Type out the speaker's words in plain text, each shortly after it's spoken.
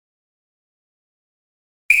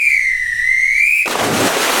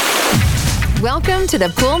Welcome to the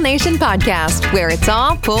Pool Nation podcast, where it's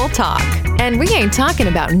all pool talk. And we ain't talking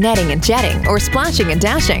about netting and jetting or splashing and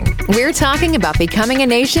dashing. We're talking about becoming a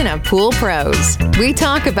nation of pool pros. We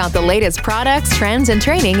talk about the latest products, trends, and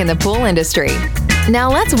training in the pool industry.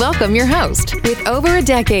 Now let's welcome your host, with over a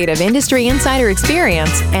decade of industry insider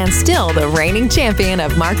experience and still the reigning champion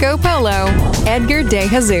of Marco Polo, Edgar De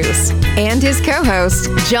Jesus, and his co-host,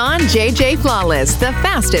 John JJ Flawless, the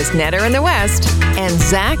fastest netter in the West, and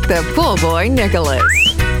Zach the Pool Boy Nicholas.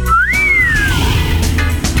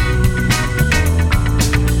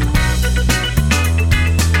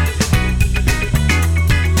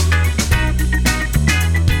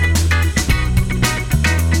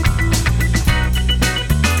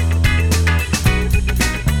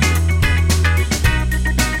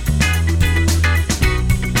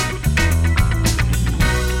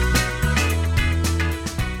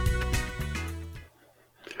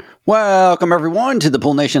 Welcome, everyone, to the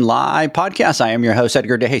Pool Nation Live podcast. I am your host,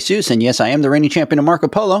 Edgar De Jesus, and yes, I am the reigning champion of Marco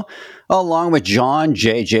Polo, along with John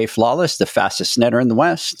JJ Flawless, the fastest netter in the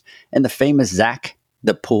West, and the famous Zach,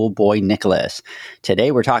 the Pool Boy Nicholas.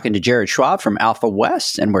 Today, we're talking to Jared Schwab from Alpha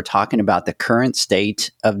West, and we're talking about the current state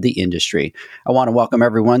of the industry. I want to welcome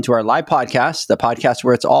everyone to our live podcast, the podcast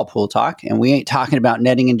where it's all pool talk, and we ain't talking about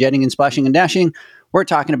netting and jetting and splashing and dashing. We're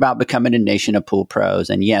talking about becoming a nation of pool pros.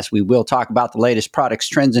 And yes, we will talk about the latest products,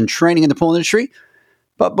 trends, and training in the pool industry.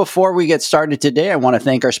 But before we get started today, I want to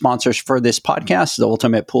thank our sponsors for this podcast, the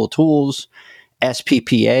Ultimate Pool Tools,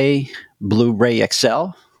 SPPA, Blu-ray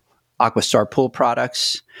XL, Aquastar Pool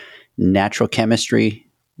Products, Natural Chemistry,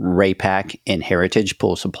 Raypak, and Heritage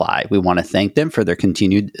Pool Supply. We want to thank them for their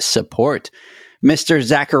continued support. Mr.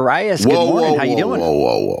 Zacharias, good morning. How you doing?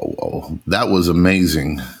 Whoa. That was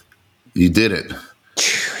amazing. You did it.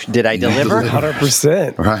 Did I deliver?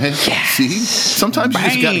 100%. Right? Yeah. See? Sometimes you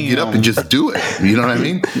just got to get up and just do it. You know what I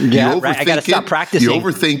mean? Yeah, right. I got to stop practicing. You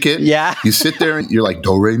overthink it. Yeah. You sit there and you're like,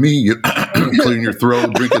 do-re-mi. You're clearing your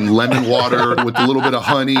throat, drinking lemon water with a little bit of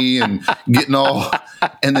honey and getting all...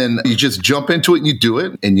 And then you just jump into it and you do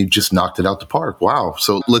it and you just knocked it out the park. Wow.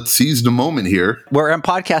 So let's seize the moment here. We're on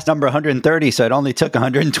podcast number 130, so it only took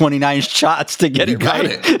 129 shots to get it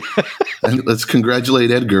right. It. And let's congratulate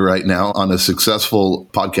Edgar right now on a successful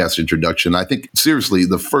podcast introduction. I think, seriously,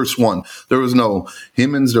 the first one, there was no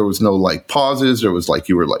hemmings, there was no like pauses, there was like,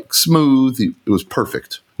 you were like smooth. It was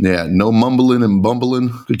perfect. Yeah, no mumbling and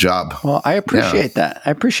bumbling. Good job. Well, I appreciate that. I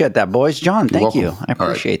appreciate that, boys. John, thank you. I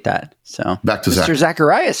appreciate that. So, back to Mr.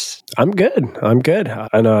 Zacharias. I'm good.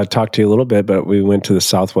 I know I talked to you a little bit, but we went to the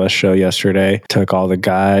Southwest show yesterday, took all the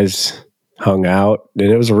guys, hung out, and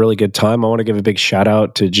it was a really good time. I want to give a big shout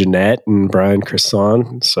out to Jeanette and Brian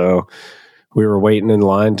Crisson. So we were waiting in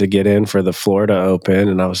line to get in for the Florida Open,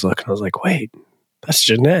 and I was like, wait, that's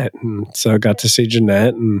Jeanette. And so I got to see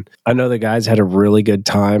Jeanette, and I know the guys had a really good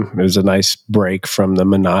time. It was a nice break from the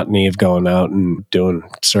monotony of going out and doing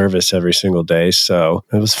service every single day. So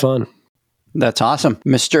it was fun. That's awesome.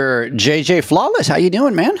 Mr. JJ Flawless, how you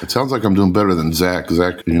doing, man? It sounds like I'm doing better than Zach.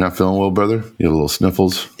 Zach, you're not feeling well, brother? You have a little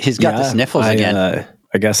sniffles? He's got the sniffles again.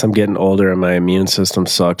 I guess I'm getting older and my immune system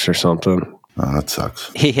sucks or something. Oh, that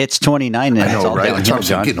sucks. He hits 29 and I know, right?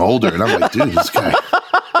 I'm getting older, and I'm like, dude, this guy,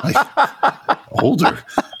 older.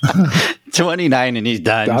 29 and he's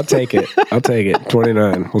done. I'll take it.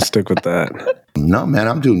 29. We'll stick with that. No, man,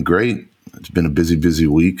 I'm doing great. It's been a busy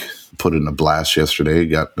week. Put in a blast yesterday.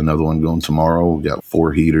 Got another one going tomorrow. Got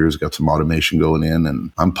 4 heaters. Got some automation going in.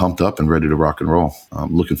 And I'm pumped up and ready to rock and roll.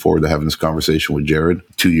 I'm looking forward to having this conversation with Jared.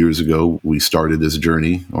 2 years ago, we started this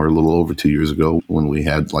journey, or a little over 2 years ago, when we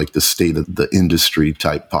had like the state of the industry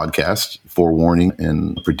type podcast, forewarning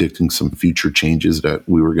and predicting some future changes that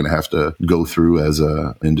we were going to have to go through as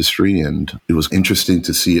a industry. And it was interesting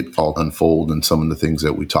to see it all unfold and some of the things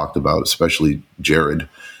that we talked about, especially Jared,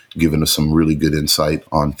 giving us some really good insight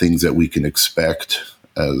on things that we can expect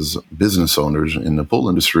as business owners in the pool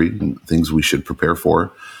industry and things we should prepare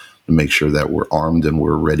for to make sure that we're armed and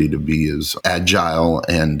we're ready to be as agile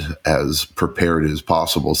and as prepared as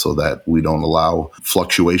possible so that we don't allow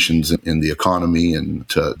fluctuations in the economy and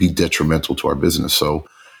to be detrimental to our business. So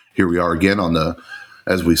here we are again on the,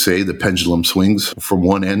 as we say, the pendulum swings from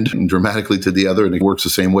one end and dramatically to the other, and it works the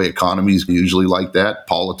same way. Economy is usually like that.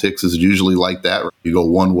 Politics is usually like that. You go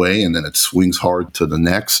one way and then it swings hard to the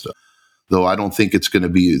next. Though I don't think it's going to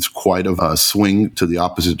be as quite of a swing to the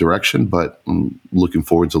opposite direction, but I'm looking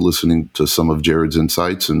forward to listening to some of Jared's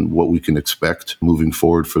insights and what we can expect moving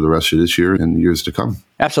forward for the rest of this year and years to come.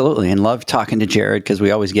 Absolutely. And love talking to Jared because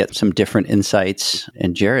we always get some different insights.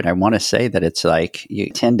 And Jared, I want to say that it's like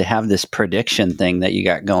you tend to have this prediction thing that you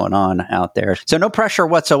got going on out there. So no pressure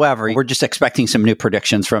whatsoever. We're just expecting some new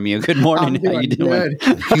predictions from you. Good morning. How you doing?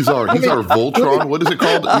 He's our Voltron. What is it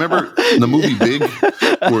called? Remember the movie Big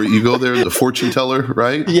where you go there, the fortune teller,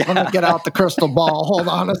 right? Yeah. Let me get out the crystal ball. Hold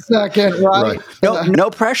on a second, right?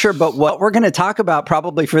 No pressure, but what we're going to talk about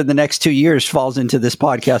probably for the next 2 years falls into this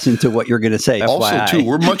podcast, into what you're going to say. Also, FYI. too,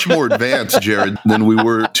 we're much more advanced, Jared, than we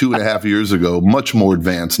were 2.5 years ago. Much more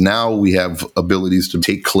advanced. Now we have abilities to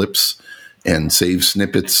take clips and save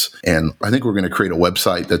snippets. And I think we're going to create a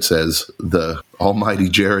website that says the almighty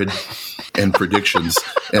Jared and predictions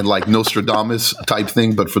and like Nostradamus type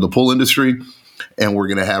thing, but for the pool industry. And we're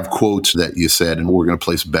going to have quotes that you said, and we're going to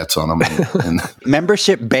place bets on them. And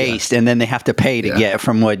membership based, and then they have to pay to get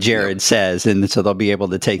from what Jared says, and so they'll be able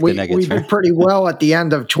to take the nuggets. We did pretty well at the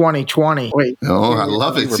end of 2020. I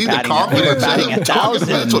love it. See the confidence. You're batting 1,000.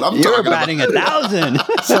 That's what I'm You're talking batting about. 1,000.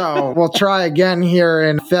 So we'll try again here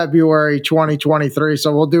in February 2023.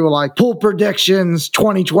 So we'll do like pool predictions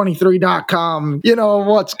 2023.com. You know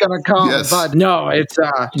what's going to come. Yes. But no, it's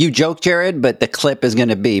You joke, Jared, but the clip is going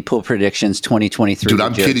to be pool predictions 2023. Dude,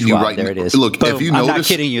 I'm kidding you right now. There it is. Look, Boom. if you I'm notice, not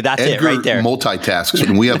kidding you. That's Edgar it right there. multitasks,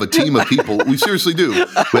 and we have a team of people. We seriously do.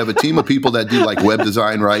 We have a team of people that do like web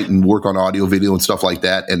design, right, and work on audio, video, and stuff like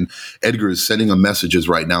that. And Edgar is sending them messages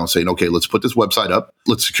right now saying, "Okay, let's put this website up.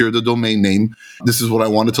 Let's secure the domain name. This is what I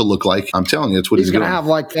want it to look like." I'm telling you, it's what he's going doing. to have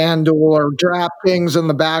like FanDuel or DraftKings in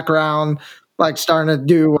the background, like starting to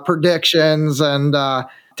do predictions and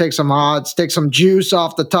take some odds, take some juice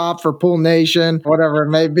off the top for Pool Nation, whatever it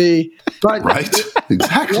may be. But Right?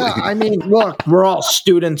 Exactly. yeah, I mean, look, we're all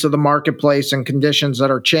students of the marketplace and conditions that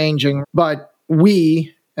are changing, but and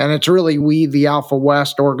it's really we, the Alpha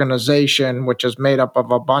West organization, which is made up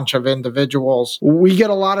of a bunch of individuals, we get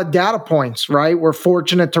a lot of data points, right? We're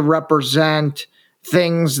fortunate to represent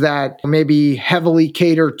things that maybe heavily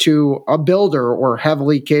cater to a builder or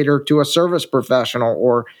heavily cater to a service professional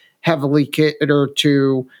or heavily cater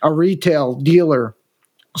to a retail dealer.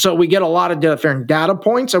 So we get a lot of different data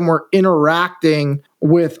points, and we're interacting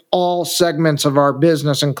with all segments of our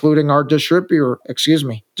business, including our distributor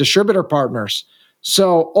partners.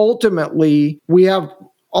 So ultimately, we have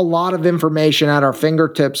a lot of information at our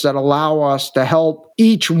fingertips that allow us to help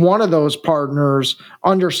each one of those partners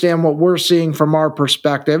understand what we're seeing from our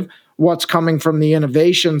perspective, what's coming from the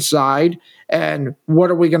innovation side, and what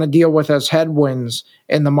are we going to deal with as headwinds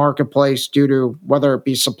in the marketplace due to whether it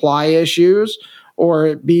be supply issues or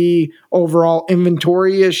it be overall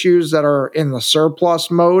inventory issues that are in the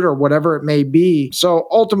surplus mode or whatever it may be. So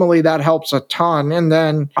ultimately that helps a ton. And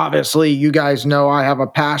then obviously you guys know I have a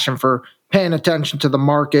passion for paying attention to the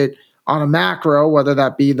market on a macro, whether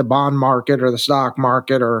that be the bond market or the stock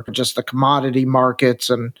market or just the commodity markets.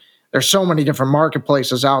 And there's so many different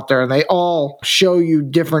marketplaces out there, and they all show you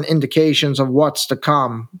different indications of what's to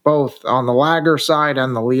come, both on the lagger side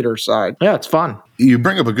and the leader side. Yeah, it's fun. You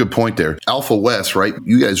bring up a good point there. Alpha West, right?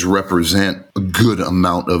 You guys represent a good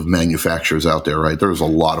amount of manufacturers out there, right? There's a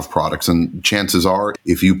lot of products, and chances are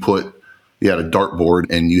if you had a dartboard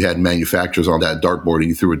and you had manufacturers on that dartboard and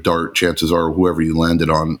you threw a dart, chances are whoever you landed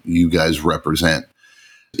on, you guys represent.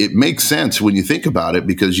 It makes sense when you think about it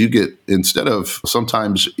because you get, instead of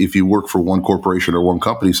sometimes if you work for one corporation or one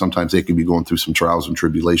company, sometimes they can be going through some trials and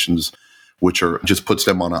tribulations, which are just puts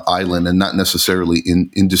them on an island and not necessarily in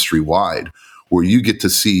industry wide, where you get to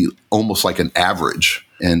see almost like an average.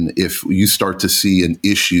 And if you start to see an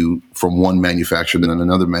issue from one manufacturer than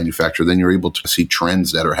another manufacturer, then you're able to see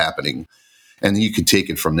trends that are happening. And you can take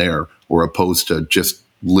it from there, or opposed to just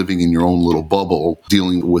living in your own little bubble,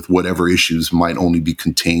 dealing with whatever issues might only be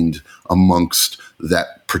contained amongst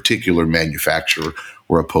that particular manufacturer,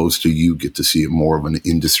 or opposed to you get to see it more of an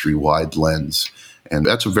industry-wide lens. And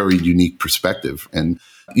that's a very unique perspective. And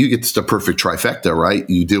you get the perfect trifecta, right?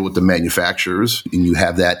 You deal with the manufacturers and you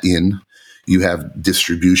have that in. You have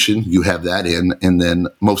distribution, you have that in, and then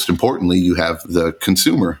most importantly, you have the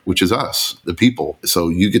consumer, which is us, the people. So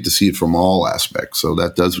you get to see it from all aspects. So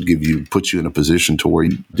that does puts you in a position to where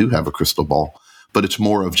you do have a crystal ball. But it's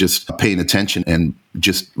more of just paying attention and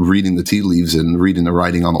just reading the tea leaves and reading the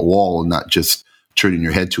writing on the wall and not just turning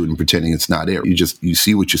your head to it and pretending it's not there. You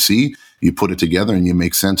see what you see, you put it together and you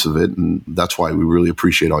make sense of it. And that's why we really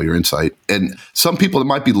appreciate all your insight. And some people that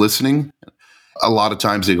might be listening, a lot of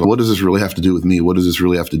times they go, what does this really have to do with me? What does this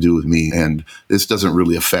really have to do with me? And this doesn't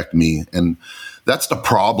really affect me. And that's the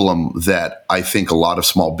problem that I think a lot of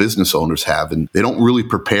small business owners have. And they don't really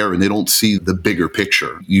prepare and they don't see the bigger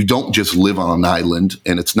picture. You don't just live on an island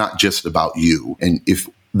and it's not just about you. And if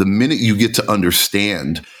the minute you get to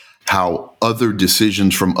understand how other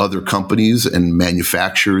decisions from other companies and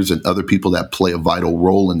manufacturers and other people that play a vital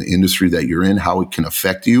role in the industry that you're in, how it can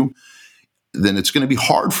affect you, then it's going to be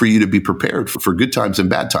hard for you to be prepared for good times and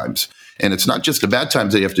bad times. And it's not just the bad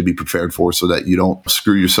times that you have to be prepared for so that you don't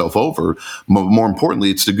screw yourself over. More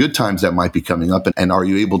importantly, it's the good times that might be coming up. And are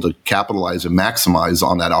you able to capitalize and maximize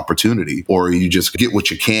on that opportunity? Or you just get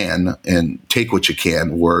what you can and take what you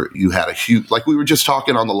can, where you had a huge, like we were just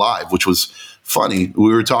talking on the live, which was funny.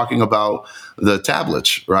 We were talking about the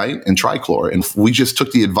tablets, right? And Trichlor. And we just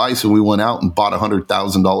took the advice and we went out and bought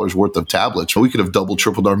 $100,000 worth of tablets. We could have doubled,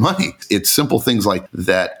 tripled our money. It's simple things like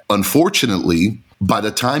that. Unfortunately, by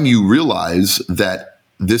the time you realize that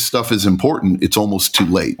this stuff is important, it's almost too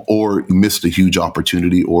late, or you missed a huge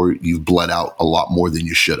opportunity, or you've bled out a lot more than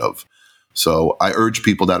you should have. So I urge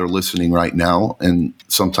people that are listening right now, and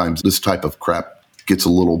sometimes this type of crap gets a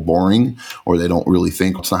little boring, or they don't really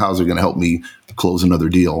think, so how's it going to help me close another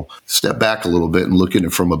deal? Step back a little bit and look at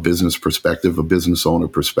it from a business perspective, a business owner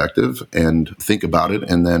perspective, and think about it.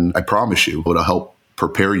 And then I promise you, it'll help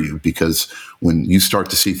prepare you, because when you start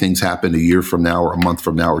to see things happen a year from now or a month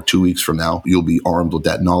from now or 2 weeks from now, you'll be armed with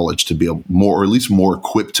that knowledge to be more, or at least more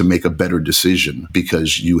equipped to make a better decision,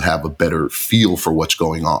 because you have a better feel for what's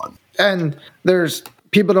going on. And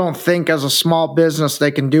people don't think as a small business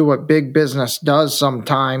they can do what big business does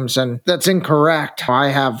sometimes, and that's incorrect. I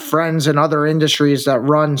have friends in other industries that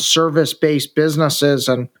run service-based businesses,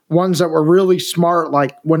 and ones that were really smart,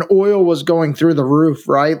 like when oil was going through the roof,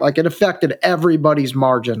 right? Like it affected everybody's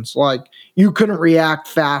margins. Like you couldn't react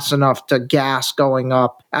fast enough to gas going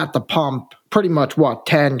up at the pump. Pretty much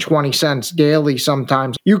 10, 20 cents daily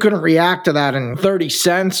sometimes. You couldn't react to that, and 30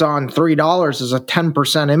 cents on $3 is a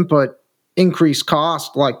 10% input increased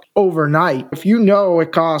cost like overnight. If you know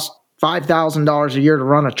it costs $5,000 a year to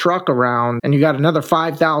run a truck around, and you got another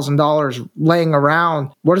 $5,000 laying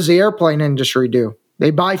around, what does the airplane industry do?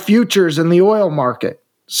 They buy futures in the oil market.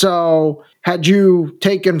 So had you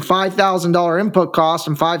taken $5,000 input cost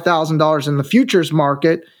and $5,000 in the futures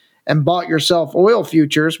market and bought yourself oil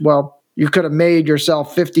futures, well, you could have made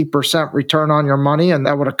yourself 50% return on your money, and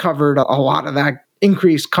that would have covered a lot of that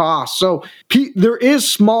increased cost. So there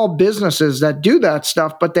is small businesses that do that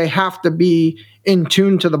stuff, but they have to be in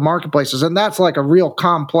tune to the marketplaces. And that's like a real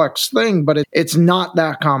complex thing, but it's not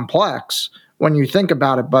that complex when you think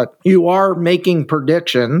about it. But you are making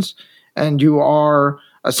predictions, and you are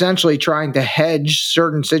essentially trying to hedge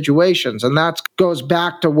certain situations. And that goes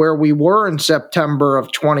back to where we were in September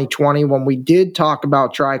of 2020 when we did talk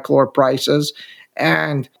about trichlor prices.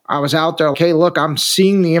 And I was out there, okay, look, I'm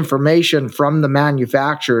seeing the information from the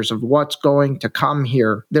manufacturers of what's going to come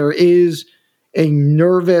here. There is a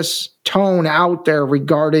nervous tone out there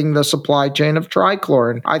regarding the supply chain of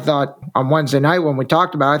trichlor. And I thought on Wednesday night when we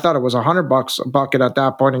talked about it, I thought it was $100 a bucket at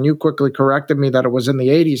that point, and you quickly corrected me that it was in the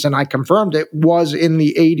 80s, and I confirmed it was in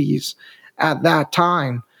the 80s at that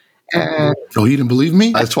time. And oh, you didn't believe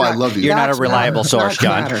me? That's why I love you. You're not a reliable source,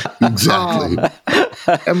 John. Exactly.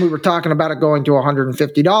 And we were talking about it going to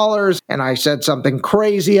 $150. And I said something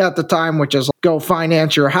crazy at the time, which is go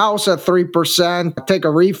finance your house at 3%, take a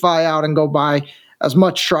refi out and go buy as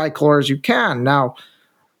much trichlor as you can. Now,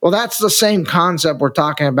 well, that's the same concept we're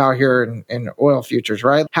talking about here in oil futures,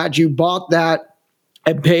 right? Had you bought that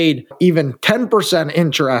and paid even 10%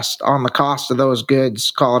 interest on the cost of those goods,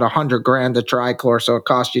 call it $100,000 of trichlor, so it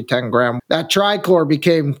cost you $10,000. That trichlor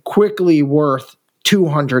became quickly worth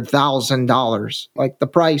 $200,000. Like the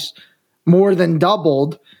price more than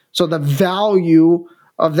doubled. So the value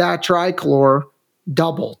of that trichlor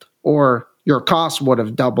doubled, or your cost would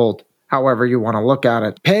have doubled, however you want to look at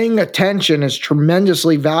it. Paying attention is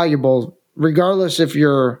tremendously valuable, regardless if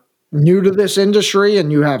you're new to this industry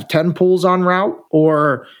and you have 10 pools en route,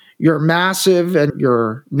 or you're massive and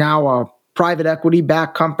you're now a private equity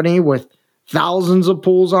backed company with thousands of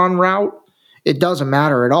pools en route. It doesn't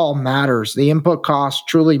matter. It all matters. The input costs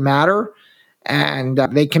truly matter, and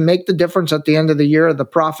they can make the difference at the end of the year, the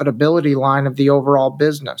profitability line of the overall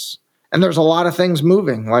business. And there's a lot of things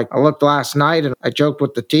moving. Like I looked last night and I joked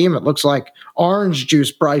with the team, it looks like orange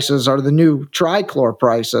juice prices are the new trichlor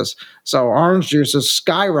prices. So orange juice is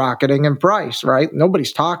skyrocketing in price, right?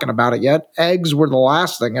 Nobody's talking about it yet. Eggs were the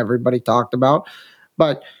last thing everybody talked about.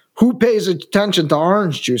 But who pays attention to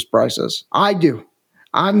orange juice prices? I do.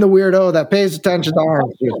 I'm the weirdo that pays attention to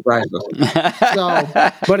orange juice prices.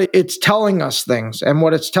 But it's telling us things. And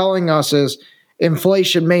what it's telling us is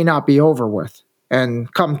inflation may not be over with.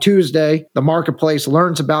 And come Tuesday, the marketplace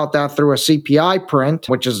learns about that through a CPI print,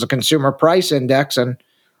 which is the Consumer Price Index. And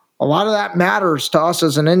A lot of that matters to us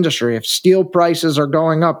as an industry. If steel prices are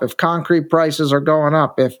going up, if concrete prices are going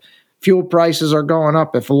up, if fuel prices are going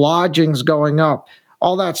up, if lodging's going up,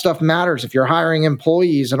 all that stuff matters. If you're hiring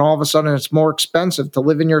employees and all of a sudden it's more expensive to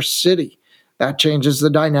live in your city, that changes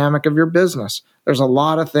the dynamic of your business. There's a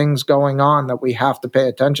lot of things going on that we have to pay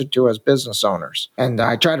attention to as business owners. And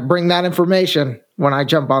I try to bring that information when I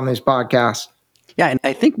jump on these podcasts. Yeah, and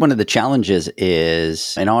I think one of the challenges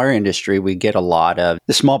is in our industry, we get a lot of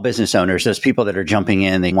the small business owners, those people that are jumping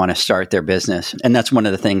in, they want to start their business. And that's one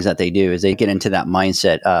of the things that they do is they get into that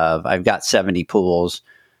mindset of, I've got 70 pools,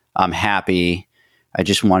 I'm happy, I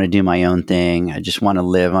just want to do my own thing, I just want to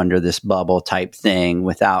live under this bubble type thing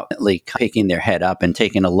without like picking their head up and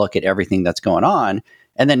taking a look at everything that's going on.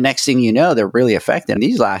 And then next thing you know, they're really affected. In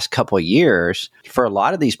these last couple of years, for a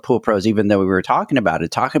lot of these pool pros, even though we were talking about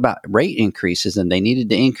rate increases and they needed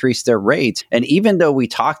to increase their rates. And even though we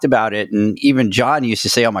talked about it, and even John used to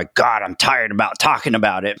say, oh my God, I'm tired about talking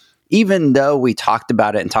about it. Even though we talked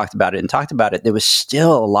about it, there was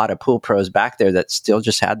still a lot of pool pros back there that still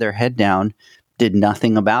just had their head down, did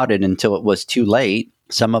nothing about it until it was too late.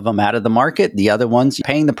 Some of them out of the market, the other ones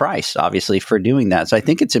paying the price, obviously, for doing that. So I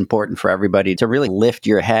think it's important for everybody to really lift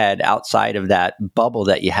your head outside of that bubble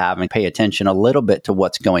that you have and pay attention a little bit to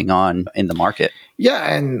what's going on in the market.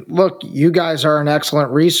 Yeah. And look, you guys are an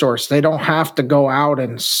excellent resource. They don't have to go out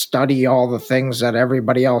and study all the things that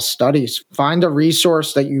everybody else studies. Find a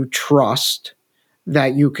resource that you trust,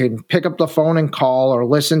 that you can pick up the phone and call or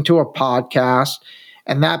listen to a podcast,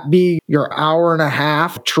 and that be your hour and a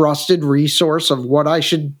half trusted resource of what I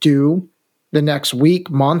should do the next week,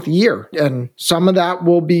 month, year. And some of that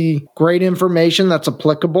will be great information that's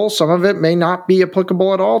applicable. Some of it may not be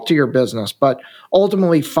applicable at all to your business, but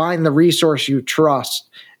ultimately find the resource you trust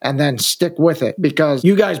and then stick with it, because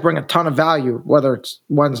you guys bring a ton of value, whether it's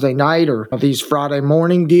Wednesday night or these Friday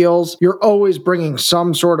morning deals. You're always bringing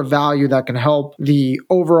some sort of value that can help the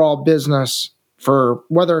overall business. For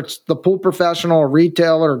whether it's the pool professional, or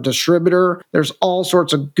retailer, or distributor, there's all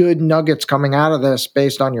sorts of good nuggets coming out of this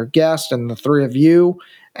based on your guest and the three of you.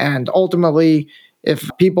 And ultimately, if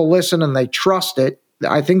people listen and they trust it,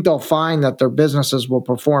 I think they'll find that their businesses will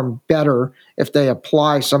perform better if they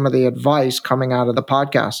apply some of the advice coming out of the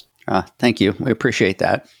podcast. Thank you. We appreciate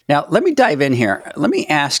that. Now, let me dive in here. Let me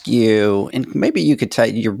ask you, and maybe you could tell,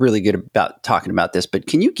 you're really good about talking about this, but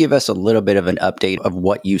can you give us a little bit of an update of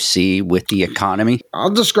what you see with the economy? I'll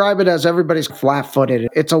describe it as everybody's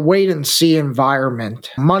flat-footed. It's a wait-and-see environment.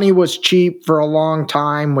 Money was cheap for a long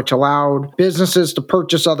time, which allowed businesses to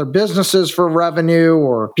purchase other businesses for revenue,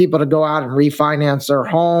 or people to go out and refinance their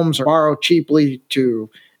homes or borrow cheaply to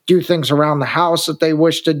do things around the house that they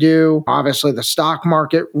wish to do. Obviously, the stock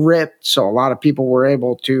market ripped, so a lot of people were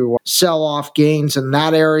able to sell off gains in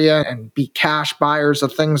that area and be cash buyers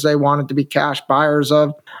of things they wanted to be cash buyers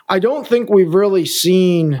of. I don't think we've really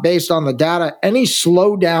seen, based on the data, any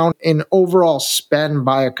slowdown in overall spend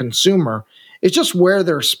by a consumer. It's just where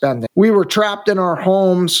they're spending. We were trapped in our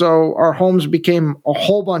homes, so our homes became a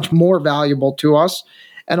whole bunch more valuable to us,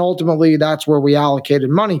 and ultimately that's where we allocated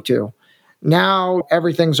money to. Now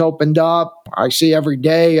everything's opened up. I see every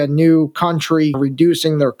day a new country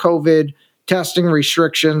reducing their COVID testing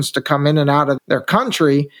restrictions to come in and out of their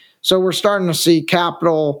country. So we're starting to see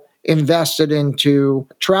capital invested into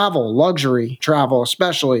travel, luxury travel,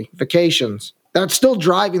 especially vacations. That's still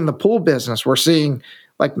driving the pool business. We're seeing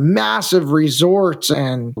like massive resorts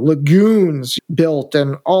and lagoons built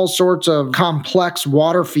and all sorts of complex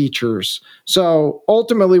water features. So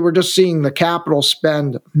ultimately, we're just seeing the capital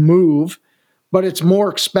spend move, but it's more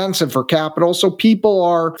expensive for capital. So people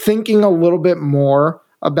are thinking a little bit more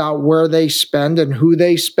about where they spend and who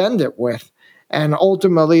they spend it with. And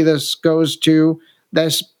ultimately, this goes to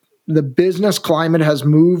this: the business climate has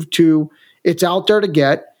moved to, it's out there to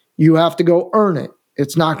get, you have to go earn it.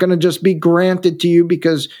 It's not going to just be granted to you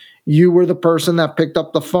because you were the person that picked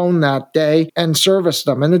up the phone that day and serviced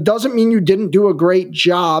them. And it doesn't mean you didn't do a great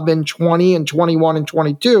job in 20 and 21 and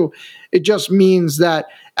 22. It just means that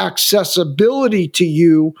accessibility to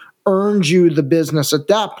you earned you the business at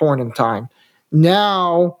that point in time.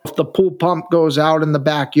 Now, if the pool pump goes out in the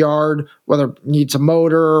backyard, whether it needs a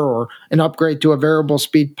motor or an upgrade to a variable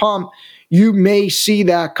speed pump, you may see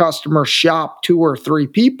that customer shop 2 or 3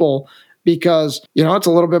 people because, it's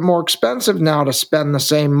a little bit more expensive now to spend the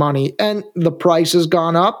same money, and the price has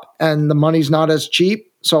gone up and the money's not as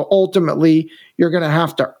cheap. So ultimately, you're going to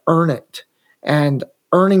have to earn it. And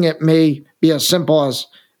earning it may be as simple as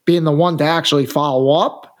being the one to actually follow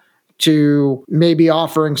up, to maybe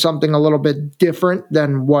offering something a little bit different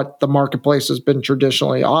than what the marketplace has been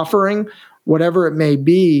traditionally offering. Whatever it may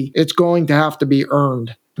be, it's going to have to be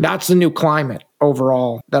earned. That's the new climate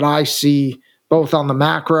overall that I see both on the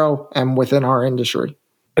macro and within our industry.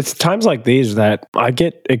 It's times like these that I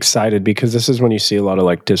get excited because this is when you see a lot of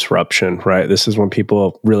like disruption, right? This is when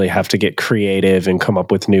people really have to get creative and come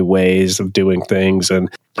up with new ways of doing things. And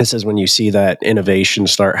this is when you see that innovation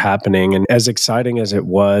start happening. And as exciting as it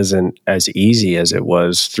was and as easy as it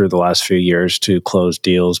was through the last few years to close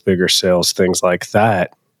deals, bigger sales, things like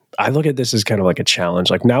that, I look at this as kind of like a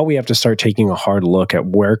challenge. Like now we have to start taking a hard look at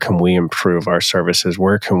where can we improve our services?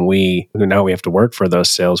 Now we have to work for those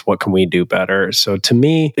sales. What can we do better? So to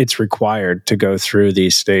me, it's required to go through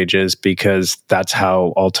these stages because that's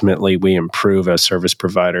how ultimately we improve as service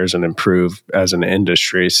providers and improve as an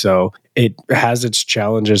industry. So it has its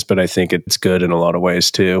challenges, but I think it's good in a lot of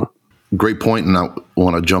ways too. Great point, and I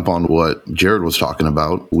want to jump on what Jared was talking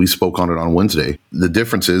about. We spoke on it on Wednesday. The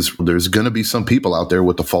difference is there's going to be some people out there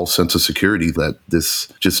with a false sense of security that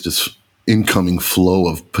this incoming flow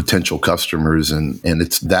of potential customers and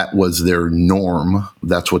that was their norm.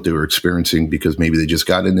 That's what they were experiencing because maybe they just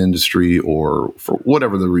got in the industry or for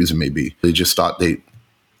whatever the reason may be. They just thought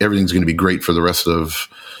everything's going to be great for the rest of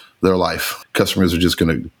their life. Customers are just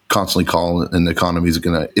going to constantly call and the economy is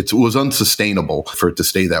it was unsustainable for it to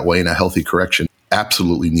stay that way, and a healthy correction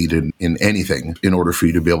absolutely needed in anything in order for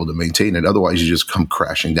you to be able to maintain it. Otherwise, you just come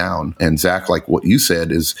crashing down. And Zach, like what you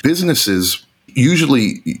said, is businesses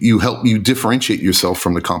usually you differentiate yourself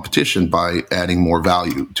from the competition by adding more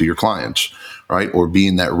value to your clients, right? Or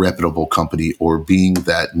being that reputable company or being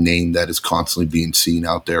that name that is constantly being seen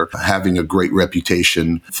out there, having a great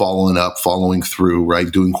reputation, following through, right?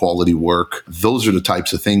 Doing quality work. Those are the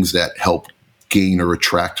types of things that help gain or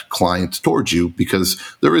attract clients towards you because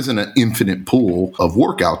there isn't an infinite pool of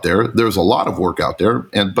work out there. There's a lot of work out there,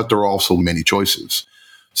 but there are also many choices.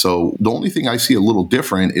 So the only thing I see a little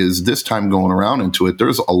different is this time going around into it,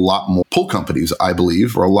 there's a lot more pull companies, I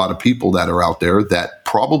believe, or a lot of people that are out there that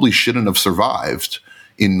probably shouldn't have survived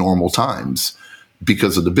in normal times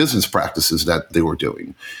because of the business practices that they were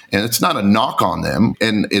doing. And it's not a knock on them.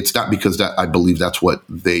 And it's not because that I believe that's what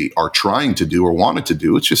they are trying to do or wanted to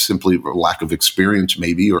do. It's just simply a lack of experience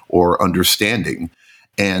maybe or understanding.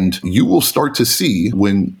 And you will start to see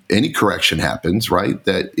when any correction happens, right,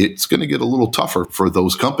 that it's going to get a little tougher for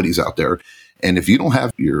those companies out there. And if you don't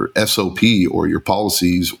have your SOP or your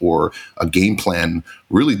policies or a game plan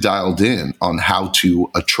really dialed in on how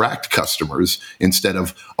to attract customers instead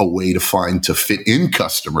of a way to fit in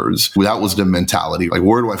customers, that was the mentality. Like,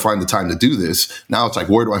 where do I find the time to do this? Now it's like,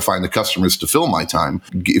 where do I find the customers to fill my time?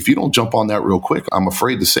 If you don't jump on that real quick, I'm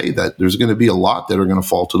afraid to say that there's going to be a lot that are going to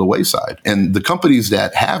fall to the wayside. And the companies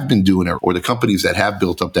that have been doing it, or the companies that have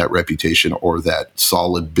built up that reputation or that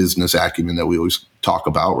solid business acumen that we always talk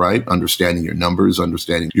about, right? Understanding your numbers,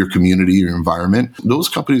 understanding your community, your environment. Those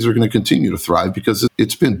companies are going to continue to thrive because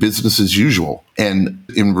it's been business as usual. And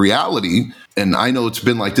in reality, and I know it's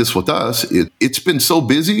been like this with us, it's been so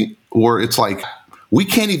busy where it's like, we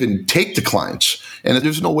can't even take the clients. And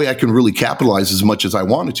there's no way I can really capitalize as much as I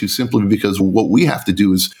wanted to, simply because what we have to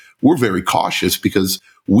do is we're very cautious because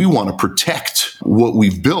we want to protect what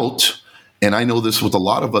we've built. And I know this with a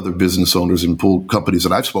lot of other business owners and pool companies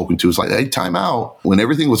that I've spoken to. It's like, hey, time out. When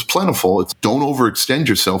everything was plentiful, it's don't overextend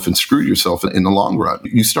yourself and screw yourself in the long run.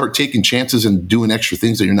 You start taking chances and doing extra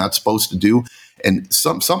things that you're not supposed to do. And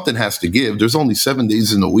something has to give. There's only 7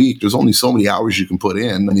 days in the week. There's only so many hours you can put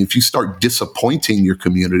in. And if you start disappointing your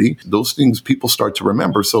community, those things people start to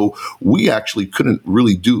remember. So we actually couldn't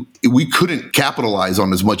capitalize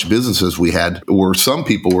on as much business as we had, where some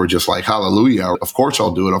people were just like, hallelujah, of course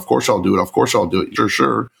I'll do it. Of course I'll do it. Of course I'll do it.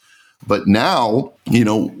 Sure. But now,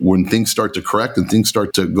 when things start to correct and things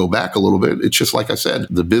start to go back a little bit, it's just like I said,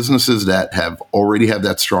 the businesses that have already had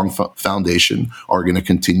that strong foundation are going to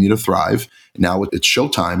continue to thrive. Now it's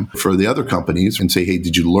showtime for the other companies and say, hey,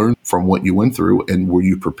 did you learn from what you went through? And were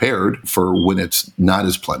you prepared for when it's not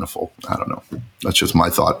as plentiful? I don't know. That's just my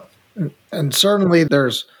thought. And certainly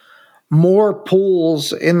there's more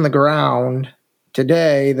pools in the ground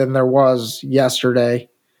today than there was yesterday.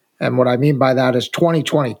 And what I mean by that is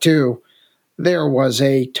 2022, there was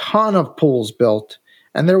a ton of pools built,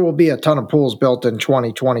 and there will be a ton of pools built in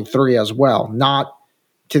 2023 as well. Not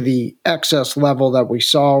to the excess level that we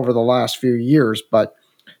saw over the last few years, but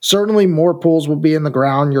certainly more pools will be in the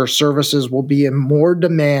ground. Your services will be in more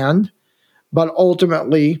demand, but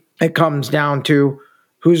ultimately it comes down to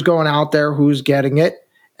who's going out there, who's getting it.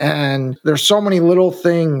 And there's so many little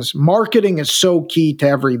things. Marketing is so key to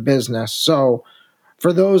every business. So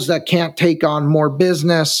for those that can't take on more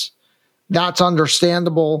business, that's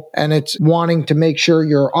understandable. And it's wanting to make sure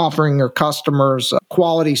you're offering your customers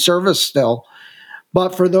quality service still.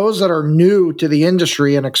 But for those that are new to the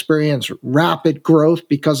industry and experience rapid growth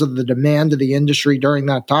because of the demand of the industry during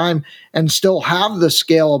that time and still have the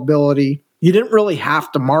scalability, you didn't really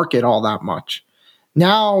have to market all that much.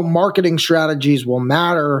 Now marketing strategies will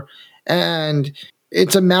matter, and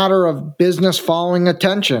it's a matter of business following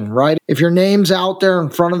attention, right? If your name's out there in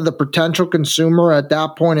front of the potential consumer at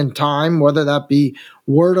that point in time, whether that be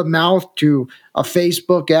word of mouth to a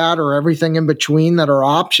Facebook ad or everything in between that are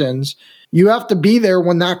options, you have to be there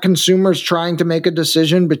when that consumer is trying to make a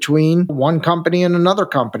decision between one company and another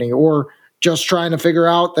company, or just trying to figure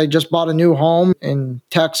out they just bought a new home in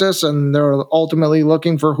Texas and they're ultimately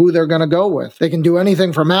looking for who they're going to go with. They can do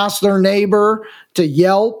anything from ask their neighbor to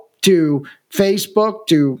Yelp to Facebook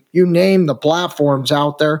to you name the platforms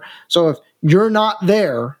out there. So if you're not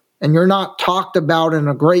there and you're not talked about in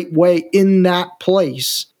a great way in that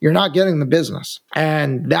place, you're not getting the business.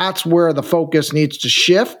 And that's where the focus needs to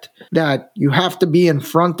shift, that you have to be in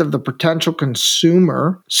front of the potential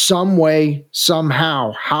consumer some way,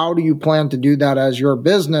 somehow. How do you plan to do that as your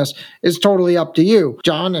business is totally up to you.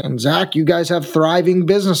 John and Zach, you guys have thriving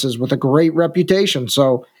businesses with a great reputation.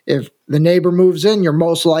 So if the neighbor moves in, you're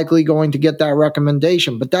most likely going to get that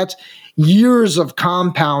recommendation. But that's years of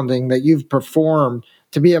compounding that you've performed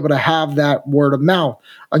to be able to have that word of mouth.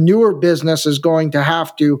 A newer business is going to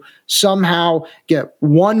have to somehow get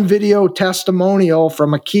one video testimonial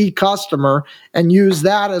from a key customer and use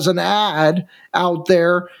that as an ad out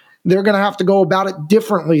there. They're going to have to go about it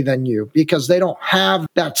differently than you because they don't have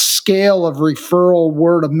that scale of referral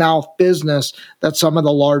word of mouth business that some of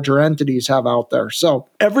the larger entities have out there. So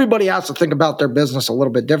everybody has to think about their business a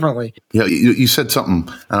little bit differently. Yeah, you said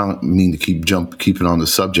something, I don't mean to keep it on the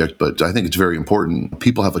subject, but I think it's very important.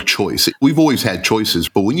 People have a choice. We've always had choices,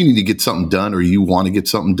 but when you need to get something done or you want to get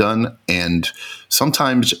something done, and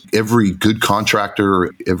sometimes every good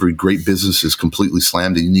contractor, every great business is completely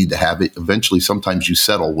slammed and you need to have it. Eventually, sometimes you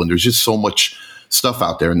settle when there's just so much stuff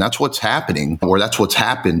out there. And that's what's happening, or that's what's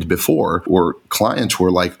happened before, where clients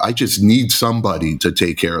were like, I just need somebody to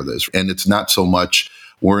take care of this. And it's not so much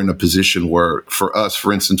we're in a position where, for us,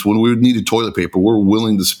 for instance, when we needed toilet paper, we're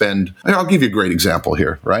willing to spend, I'll give you a great example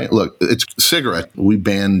here, right? Look, it's cigarette. We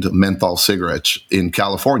banned menthol cigarettes in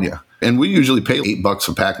California. And we usually pay $8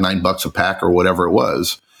 a pack, $9 a pack, or whatever it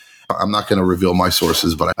was. I'm not going to reveal my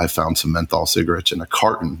sources, but I found some menthol cigarettes in a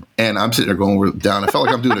carton. And I'm sitting there going down. I felt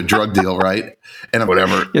like I'm doing a drug deal, right? And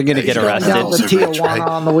whatever. You're going to get arrested. Down to Tijuana right?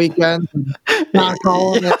 on the weekend. Not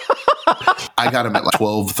calling it. I got them at like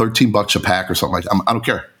 $12, $13 a pack or something like that. I don't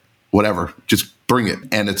care. Whatever. Just bring it.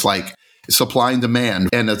 And it's like supply and demand.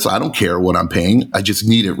 And I don't care what I'm paying. I just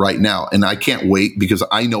need it right now. And I can't wait because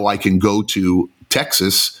I know I can go to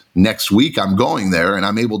Texas next week. I'm going there and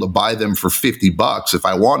I'm able to buy them for $50 if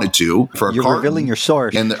I wanted to for a You're carton. revealing your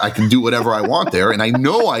source. And I can do whatever I want there. And I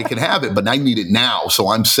know I can have it, but I need it now. So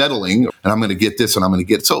I'm settling and I'm going to get this and I'm going to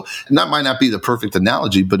get it. So, and that might not be the perfect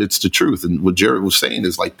analogy, but it's the truth. And what Jared was saying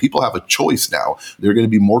is like people have a choice now. They're going to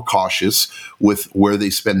be more cautious with where they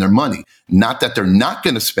spend their money. Not that they're not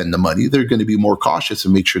going to spend the money. They're going to be more cautious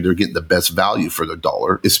and make sure they're getting the best value for their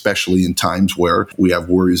dollar, especially in times where we have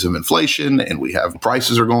worries of inflation and we have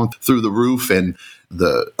prices are going through the roof and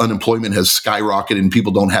the unemployment has skyrocketed and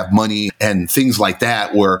people don't have money and things like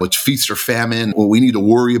that, where it's feast or famine. What we need to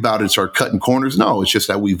worry about is start cutting corners. No, it's just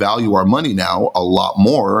that we value our money now a lot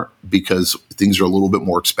more because things are a little bit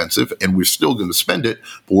more expensive and we're still going to spend it,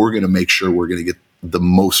 but we're going to make sure we're going to get the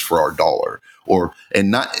most for our dollar,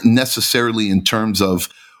 and not necessarily in terms of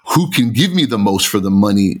who can give me the most for the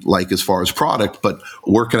money, like as far as product, but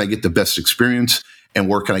where can I get the best experience? And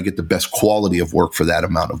where can I get the best quality of work for that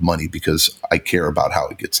amount of money because I care about how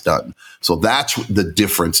it gets done. So that's the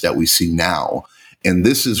difference that we see now. And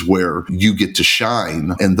this is where you get to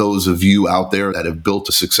shine. And those of you out there that have built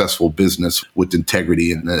a successful business with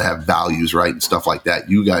integrity and that have values, right, and stuff like that,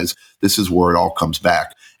 you guys, this is where it all comes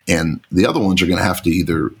back. And the other ones are going to have to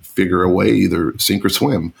either figure a way, either sink or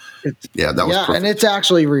swim. That was perfect. And it's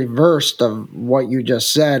actually reversed of what you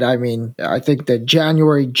just said. I mean, I think the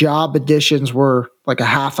January job additions were like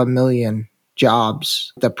 500,000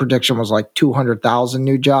 jobs. The prediction was like 200,000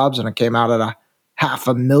 new jobs, and it came out at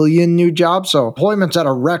 500,000 new jobs. So employment's at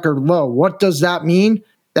a record low. What does that mean?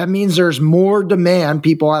 That means there's more demand.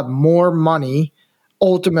 People have more money.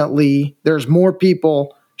 Ultimately, there's more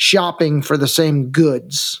people shopping for the same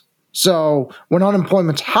goods. So when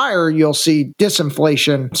unemployment's higher, you'll see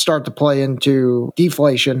disinflation start to play into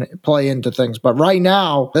deflation, play into things. But right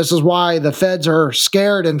now, this is why the feds are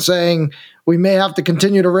scared and saying we may have to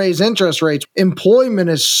continue to raise interest rates. Employment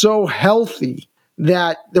is so healthy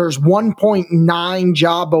that there's 1.9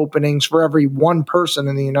 job openings for every one person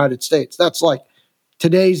in the United States. That's like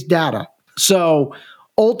today's data. So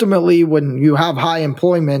ultimately, when you have high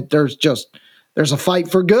employment, there's a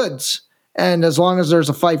fight for goods. And as long as there's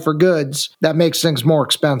a fight for goods, that makes things more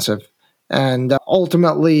expensive. And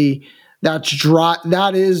ultimately,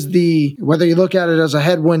 that is whether you look at it as a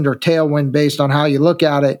headwind or tailwind based on how you look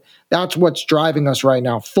at it, that's what's driving us right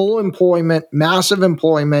now. Full employment, massive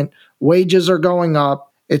employment, wages are going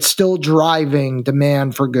up. It's still driving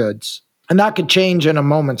demand for goods. And that could change in a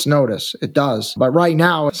moment's notice. It does. But right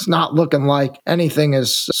now, it's not looking like anything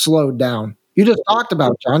is slowed down. You just talked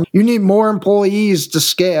about, John. You need more employees to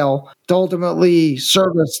scale to ultimately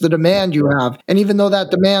service the demand you have. And even though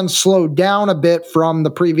that demand slowed down a bit from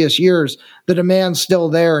the previous years, the demand's still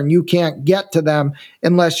there and you can't get to them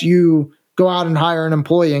unless you go out and hire an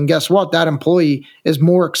employee. And guess what? That employee is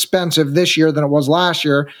more expensive this year than it was last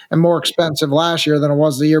year and more expensive last year than it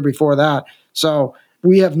was the year before that. So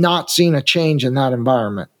we have not seen a change in that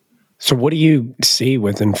environment. So what do you see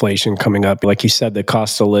with inflation coming up? Like you said, the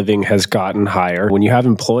cost of living has gotten higher. When you have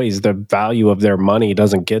employees, the value of their money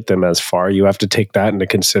doesn't get them as far. You have to take that into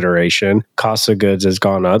consideration. Cost of goods has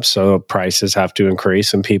gone up, so prices have to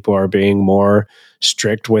increase, and people are being more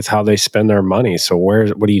strict with how they spend their money. So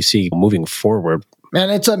what do you see moving forward? Man,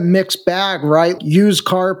 it's a mixed bag, right? Used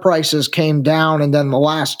car prices came down, and then the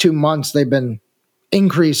last 2 months they've been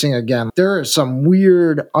increasing again. There are some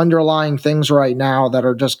weird underlying things right now that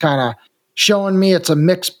are just kind of showing me it's a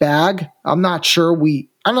mixed bag. I'm not sure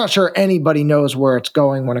anybody knows where it's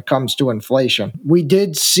going when it comes to inflation. We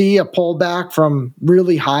did see a pullback from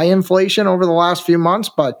really high inflation over the last few months,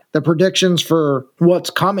 but the predictions for what's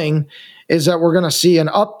coming is that we're going to see an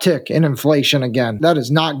uptick in inflation again. That is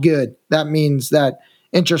not good. That means that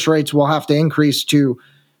interest rates will have to increase to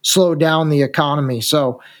slow down the economy.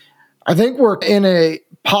 So I think we're in a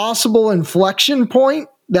possible inflection point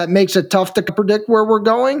that makes it tough to predict where we're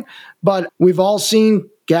going, but we've all seen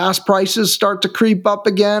gas prices start to creep up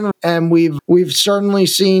again, and we've certainly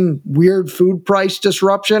seen weird food price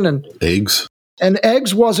disruption and eggs. And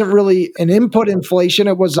eggs wasn't really an input inflation.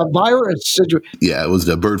 It was a virus situation. Yeah, it was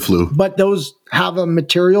the bird flu. But those have a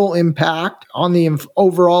material impact on the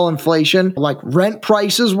overall inflation. Like rent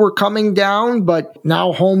prices were coming down, but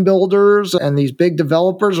now home builders and these big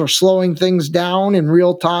developers are slowing things down in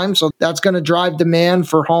real time. So that's going to drive demand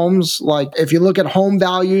for homes. Like if you look at home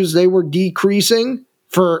values, they were decreasing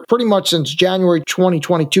for pretty much since January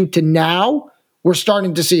 2022 to now. We're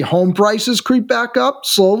starting to see home prices creep back up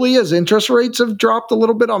slowly as interest rates have dropped a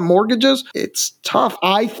little bit on mortgages. It's tough.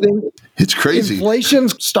 I think it's crazy.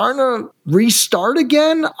 Inflation's starting to restart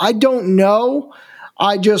again. I don't know.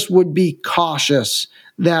 I just would be cautious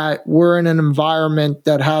that we're in an environment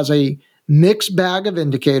that has a mixed bag of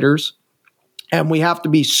indicators, and we have to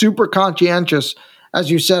be super conscientious, as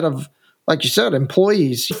you said, like you said,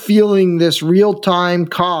 employees feeling this real-time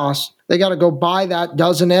cost. They got to go buy that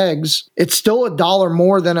dozen eggs. It's still $1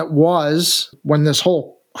 more than it was when this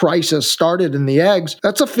whole crisis started in the eggs.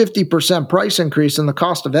 That's a 50% price increase in the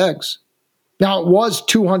cost of eggs. Now, it was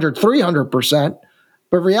 200, 300%,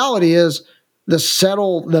 but reality is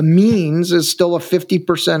the means is still a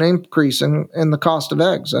 50% increase in the cost of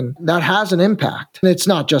eggs. And that has an impact. And it's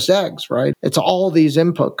not just eggs, right? It's all these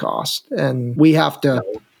input costs. And we have to...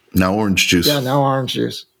 Now orange juice. Yeah, now orange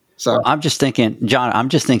juice. So I'm just thinking, John,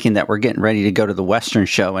 that we're getting ready to go to the Western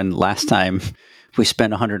show. And last time we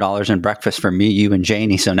spent $100 in breakfast for me, you, and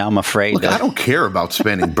Janie. So now I'm afraid. Look, I don't care about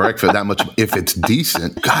spending breakfast that much if it's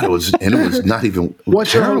decent. God, it was not even.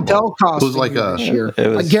 What's terrible. Your hotel cost? It was like this year.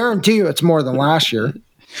 I guarantee you, it's more than last year.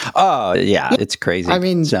 Oh yeah, it's crazy. I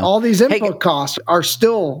mean, all these input costs are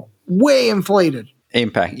still way inflated.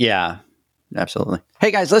 Impact, yeah, absolutely.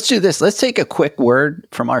 Hey guys, let's do this. Let's take a quick word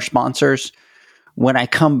from our sponsors. When I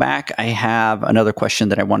come back, I have another question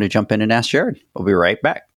that I want to jump in and ask Jared. We'll be right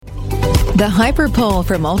back. The Hyper Pole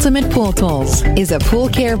from Ultimate Pool Tools is a pool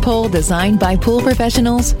care pole designed by pool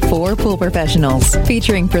professionals for pool professionals,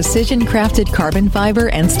 featuring precision-crafted carbon fiber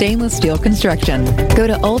and stainless steel construction. Go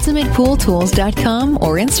to ultimatepooltools.com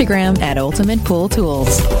or Instagram at Ultimate Pool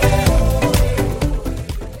Tools.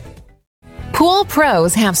 Pool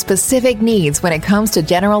pros have specific needs when it comes to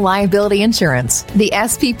general liability insurance. The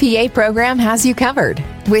SPPA program has you covered.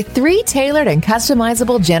 With 3 tailored and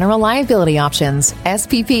customizable general liability options,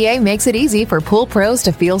 SPPA makes it easy for pool pros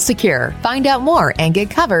to feel secure. Find out more and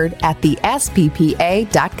get covered at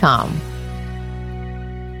thesppa.com.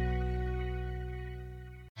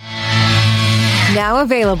 Now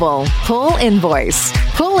available, Pool Invoice.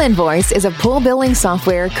 Pool Invoice is a pool billing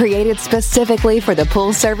software created specifically for the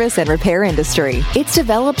pool service and repair industry. It's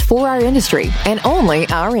developed for our industry and only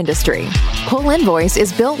our industry. Pool Invoice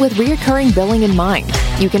is built with reoccurring billing in mind.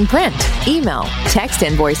 You can print, email, text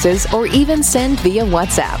invoices, or even send via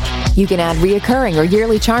WhatsApp. You can add reoccurring or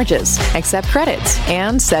yearly charges, accept credits,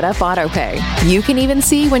 and set up autopay. You can even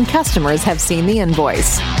see when customers have seen the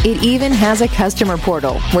invoice. It even has a customer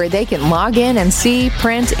portal where they can log in and see,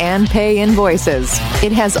 print, and pay invoices.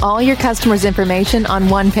 It has all your customers' information on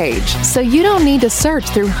one page, so you don't need to search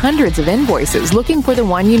through hundreds of invoices looking for the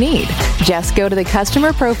one you need. Just go to the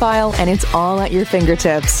customer profile and it's all at your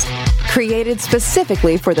fingertips. Created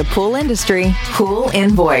specifically for the pool industry, Pool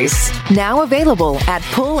Invoice. Now available at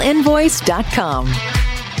poolinvoice.com.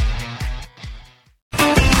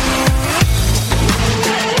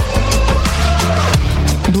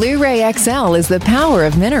 Blu-ray XL is the power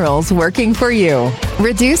of minerals working for you.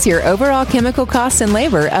 Reduce your overall chemical costs and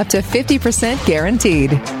labor up to 50%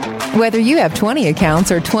 guaranteed. Whether you have 20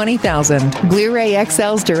 accounts or 20,000, Blu-ray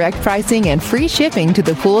XL's direct pricing and free shipping to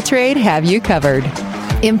the pool trade have you covered.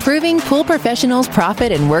 Improving pool professionals'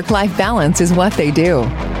 profit and work-life balance is what they do.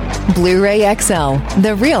 Blu-ray XL,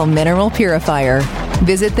 the real mineral purifier.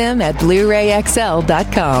 Visit them at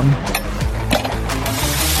BluRayXL.com.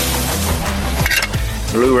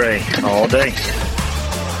 Blu-ray all day.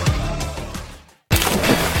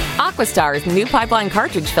 Aquastar's new pipeline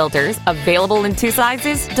cartridge filters, available in 2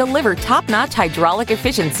 sizes, deliver top-notch hydraulic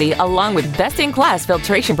efficiency along with best-in-class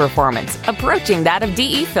filtration performance, approaching that of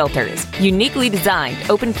DE filters. Uniquely designed,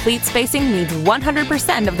 open pleat spacing means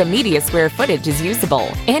 100% of the media square footage is usable.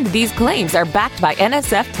 And these claims are backed by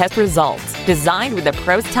NSF test results. Designed with the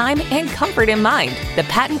pro's time and comfort in mind, the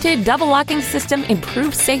patented double locking system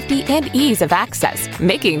improves safety and ease of access,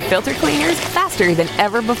 making filter cleaners faster than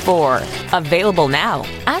ever before. Available now.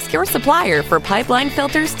 Ask your supplier for pipeline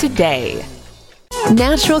filters today.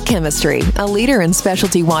 Natural Chemistry, a leader in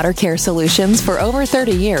specialty water care solutions for over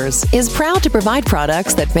 30 years, is proud to provide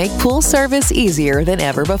products that make pool service easier than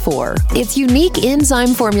ever before. Its unique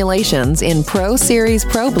enzyme formulations in Pro Series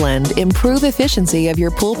Pro Blend improve efficiency of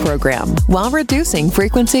your pool program while reducing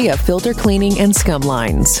frequency of filter cleaning and scum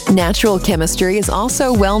lines. Natural Chemistry is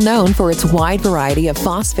also well known for its wide variety of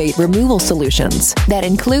phosphate removal solutions that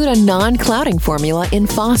include a non-clouding formula in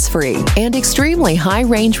Phos-Free and extremely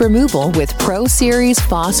high-range removal with Pro Series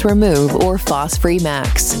Phos Remove or Phos-Free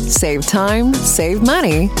Max. Save time, save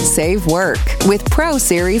money, save work with Pro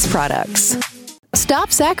Series products.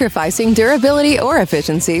 Stop sacrificing durability or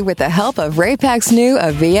efficiency with the help of Raypak's new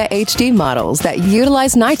Avia HD models that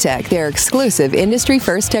utilize NITEC, their exclusive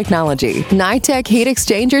industry-first technology. NITEC heat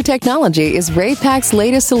exchanger technology is Raypak's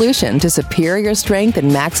latest solution to superior strength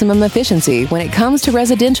and maximum efficiency when it comes to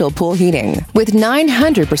residential pool heating. With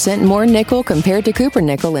 900% more nickel compared to copper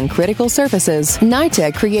nickel in critical surfaces,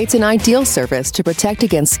 NITEC creates an ideal surface to protect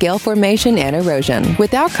against scale formation and erosion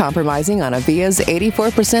without compromising on Avia's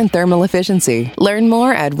 84% thermal efficiency. Learn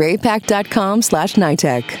more at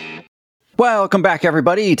raypak.com/NITEC. Welcome back,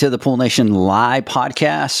 everybody, to the Pool Nation Live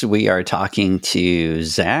podcast. We are talking to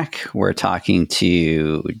Zach. We're talking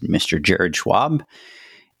to Mr. Jared Schwab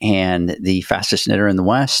and the fastest knitter in the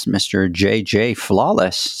West, Mr. JJ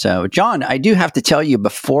Flawless. So, John, I do have to tell you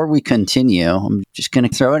before we continue, I'm just going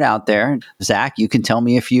to throw it out there. Zach, you can tell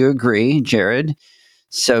me if you agree. Jared,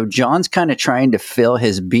 so John's kind of trying to fill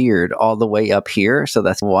his beard all the way up here. So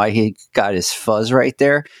that's why he got his fuzz right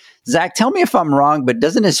there. Zach, tell me if I'm wrong, but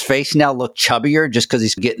doesn't his face now look chubbier just because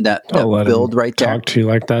he's getting that build right there? Talk to you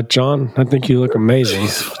like that, John. I think you look amazing.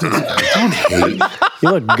 Don't hate. You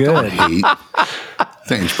look good. Don't hate.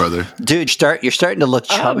 Thanks, brother. Dude, you're starting to look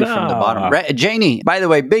chubby from the bottom. Janie, by the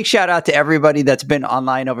way, big shout out to everybody that's been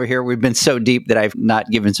online over here. We've been so deep that I've not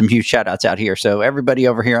given some huge shout outs out here. So everybody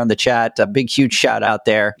over here on the chat, a big, huge shout out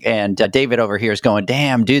there. And David over here is going,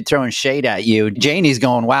 damn, dude, throwing shade at you. Janie's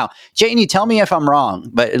going, wow. Janie, tell me if I'm wrong,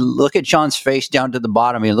 but look at John's face down to the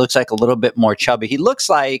bottom. He looks like a little bit more chubby. He looks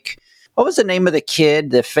like, what was the name of the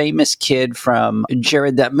kid, the famous kid from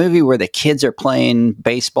Jared, that movie where the kids are playing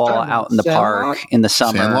baseball out in the park in the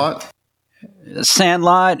summer?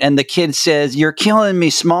 Sandlot. And the kid says, "You're killing me,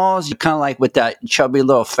 Smalls." You're kind of like with that chubby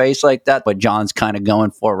little face like that, what John's kind of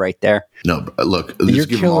going for right there. No, but look, you're just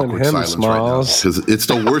give killing awkward him, silence Smalls. right now, because it's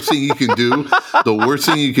the worst thing you can do. The worst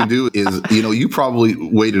thing you can do is, you probably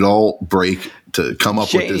waited all break to come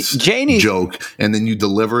up with this joke, and then you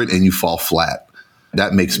deliver it and you fall flat.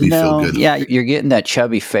 That makes me feel good. Yeah, you're getting that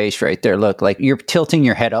chubby face right there. Look, like you're tilting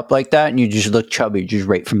your head up like that and you just look chubby, just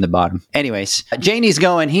right from the bottom. Anyways, Janie's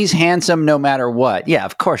going, he's handsome no matter what. Yeah,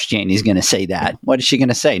 of course Janie's going to say that. What is she going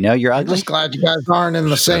to say? No, you're ugly? I'm just glad you guys aren't in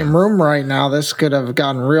the same room right now. This could have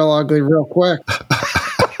gotten real ugly real quick.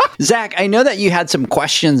 Zach, I know that you had some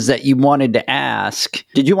questions that you wanted to ask.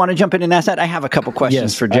 Did you want to jump in and ask that? I have a couple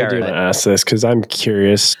questions for Jared. I do want to ask this because I'm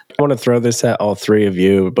curious. I want to throw this at all three of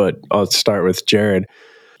you, but I'll start with Jared.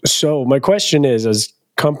 So my question is, as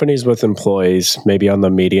companies with employees, maybe on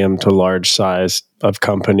the medium to large size of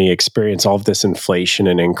company, experience all of this inflation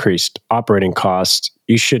and increased operating costs,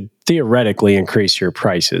 you should theoretically increase your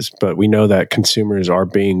prices. But we know that consumers are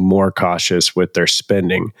being more cautious with their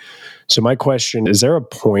spending. So my question, is there a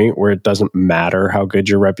point where it doesn't matter how good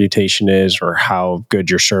your reputation is or how good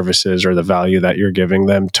your service is or the value that you're giving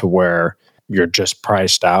them to where you're just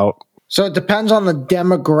priced out? So it depends on the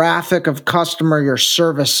demographic of customer you're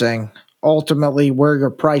servicing, ultimately where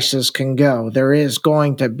your prices can go. There is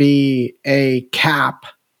going to be a cap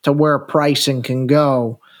to where pricing can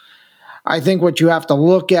go. I think what you have to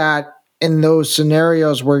look at in those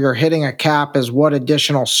scenarios where you're hitting a cap is what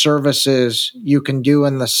additional services you can do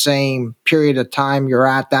in the same period of time you're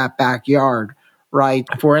at that backyard, right?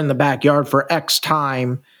 If we're in the backyard for X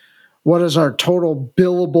time, what does our total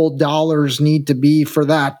billable dollars need to be for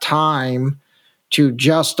that time to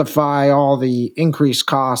justify all the increased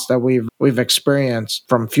costs that we've experienced,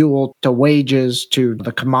 from fuel to wages to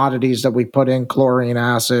the commodities that we put in, chlorine,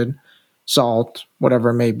 acid, salt,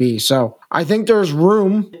 whatever it may be. So I think there's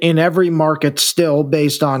room in every market still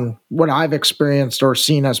based on what I've experienced or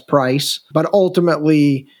seen as price. But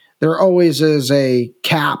ultimately, there always is a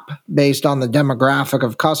cap based on the demographic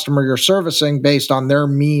of customer you're servicing based on their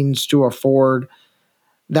means to afford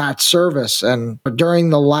that service. And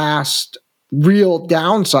during the last real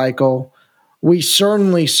down cycle, we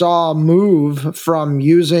certainly saw a move from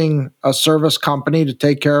using a service company to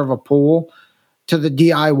take care of a pool to the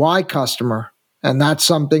DIY customer. And that's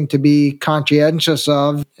something to be conscientious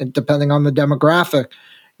of, depending on the demographic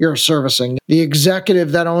you're servicing. The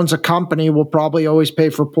executive that owns a company will probably always pay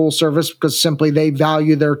for pool service because simply they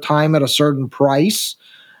value their time at a certain price.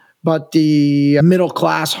 But the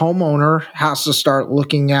middle-class homeowner has to start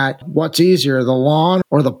looking at what's easier, the lawn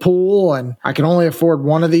or the pool, and I can only afford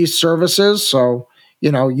one of these services. So,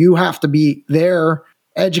 you have to be there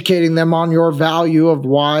educating them on your value of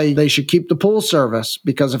why they should keep the pool service.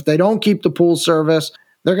 Because if they don't keep the pool service,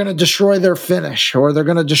 they're going to destroy their finish or they're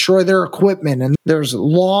going to destroy their equipment. And there's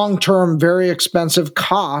long-term, very expensive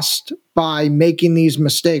cost by making these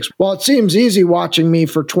mistakes. While it seems easy watching me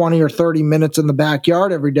for 20 or 30 minutes in the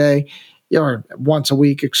backyard every day, or once a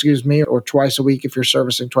week, or twice a week if you're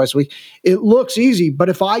servicing twice a week, it looks easy. But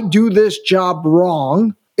if I do this job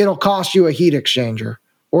wrong, it'll cost you a heat exchanger,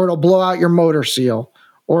 or it'll blow out your motor seal,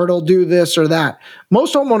 or it'll do this or that.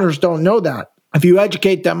 Most homeowners don't know that. If you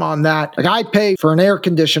educate them on that, like I pay for an air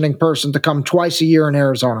conditioning person to come twice a year in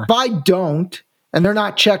Arizona. If I don't, and they're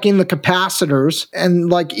not checking the capacitors, and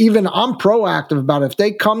like even I'm proactive about it. If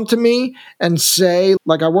they come to me and say,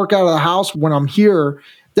 like I work out of the house when I'm here,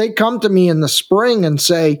 they come to me in the spring and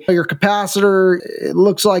say, your capacitor, it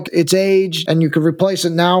looks like it's aged and you could replace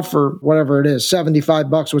it now for whatever it is,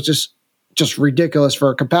 $75, which is just ridiculous for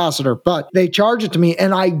a capacitor. But they charge it to me,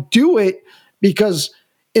 and I do it because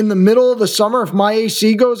in the middle of the summer, if my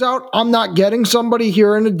AC goes out, I'm not getting somebody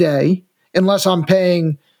here in a day unless I'm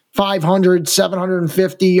paying $500,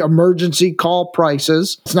 $750 emergency call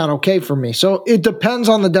prices. It's not okay for me. So it depends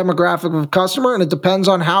on the demographic of the customer, and it depends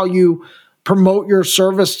on how you promote your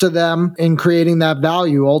service to them in creating that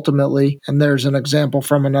value ultimately. And there's an example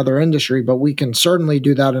from another industry, but we can certainly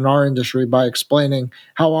do that in our industry by explaining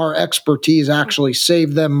how our expertise actually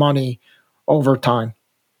saved them money over time.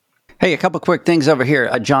 Hey, a couple quick things over here.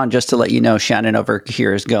 John, just to let you know, Shannon over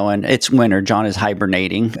here is going, it's winter. John is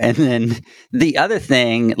hibernating. And then the other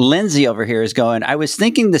thing, Lindsay over here is going, I was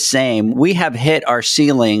thinking the same. We have hit our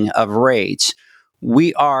ceiling of rates.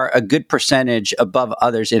 We are a good percentage above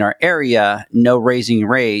others in our area. No raising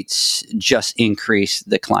rates, just increase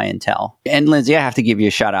the clientele. And Lindsay, I have to give you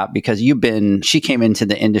a shout out because she came into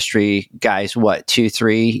the industry, guys,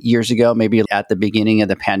 2-3 years ago, maybe at the beginning of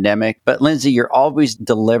the pandemic. But Lindsay, you're always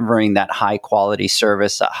delivering that high quality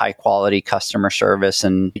service, that high quality customer service.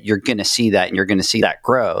 And you're going to see that, and you're going to see that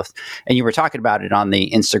growth. And you were talking about it on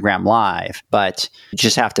the Instagram Live, but you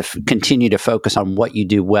just have to continue to focus on what you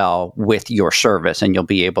do well with your service, and you'll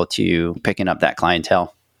be able to picking up that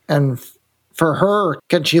clientele. And for her,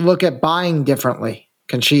 can she look at buying differently?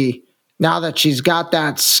 Can she, now that she's got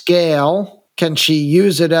that scale, can she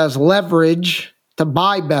use it as leverage to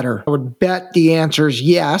buy better? I would bet the answer is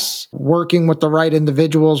yes. Working with the right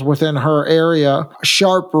individuals within her area,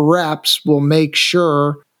 sharp reps will make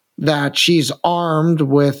sure that she's armed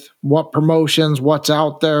with what promotions, what's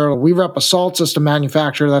out there. We rep a salt system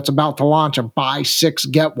manufacturer that's about to launch a buy 6,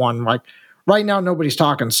 get 1. Like right now, nobody's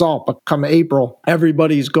talking salt, but come April,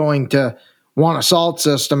 everybody's going to want a salt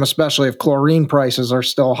system, especially if chlorine prices are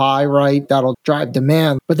still high, right? That'll drive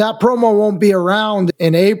demand. But that promo won't be around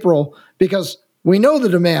in April because we know the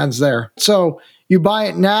demand's there. So you buy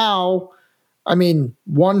it now,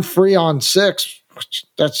 1 free on 6,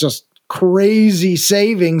 that's just crazy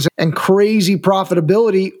savings and crazy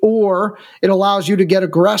profitability, or it allows you to get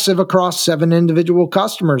aggressive across 7 individual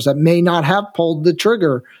customers that may not have pulled the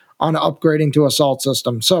trigger on upgrading to a salt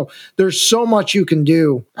system. So there's so much you can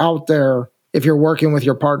do out there if you're working with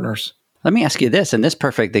your partners. Let me ask you this, in this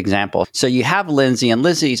perfect example. So you have Lindsay, and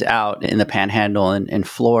Lindsay's out in the Panhandle in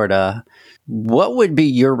Florida. What would be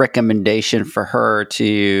your recommendation for her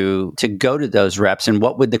to go to those reps, and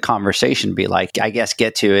what would the conversation be like? I guess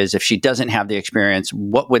get to is if she doesn't have the experience,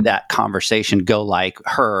 what would that conversation go like,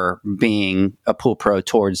 her being a pool pro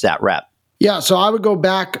towards that rep? Yeah, so I would go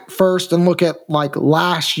back first and look at like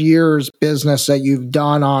last year's business that you've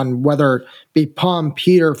done on whether it be pump,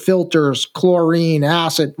 heater, filters, chlorine,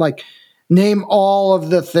 acid, like name all of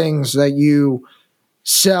the things that you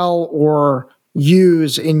sell or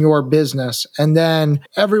use in your business. And then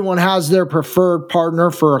everyone has their preferred partner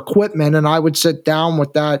for equipment. And I would sit down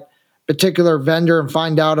with that particular vendor and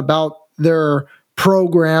find out about their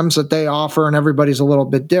programs that they offer. And everybody's a little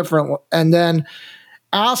bit different. And then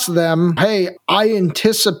ask them, hey, I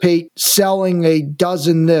anticipate selling a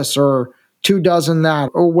dozen this or 2 dozen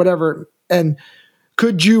that or whatever. And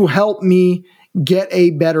could you help me get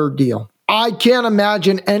a better deal? I can't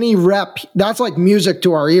imagine any rep. That's like music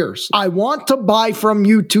to our ears. I want to buy from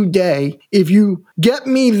you today. If you get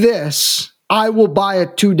me this, I will buy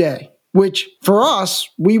it today, which for us,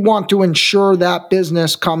 we want to ensure that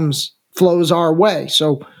business flows our way.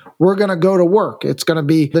 So we're going to go to work. It's going to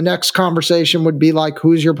be, the next conversation would be like,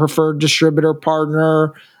 who's your preferred distributor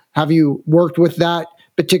partner? Have you worked with that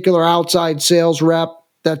particular outside sales rep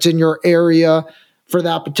that's in your area for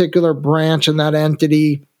that particular branch and that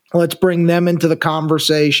entity? Let's bring them into the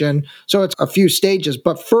conversation. So it's a few stages.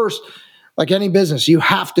 But first, like any business, you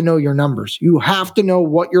have to know your numbers. You have to know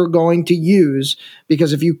what you're going to use,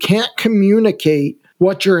 because if you can't communicate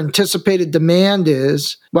what your anticipated demand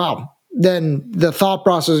is, well, then the thought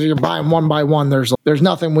process is you're buying one by one. There's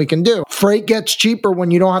nothing we can do. Freight gets cheaper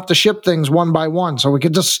when you don't have to ship things one by one. So we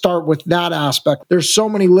could just start with that aspect. There's so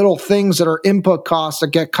many little things that are input costs that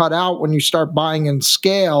get cut out when you start buying in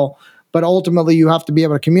scale. But ultimately, you have to be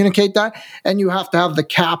able to communicate that, and you have to have the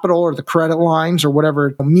capital or the credit lines or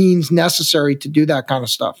whatever means necessary to do that kind of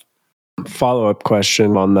stuff. Follow-up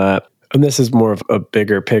question on that. And this is more of a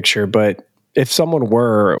bigger picture, but if someone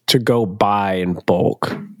were to go buy in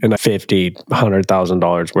bulk in $50,000,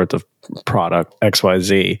 $100,000 worth of product,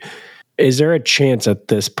 XYZ, is there a chance at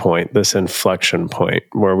this point, this inflection point,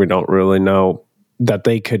 where we don't really know, that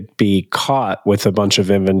they could be caught with a bunch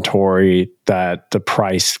of inventory that the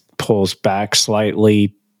price pulls back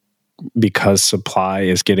slightly because supply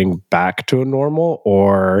is getting back to a normal,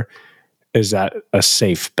 or is that a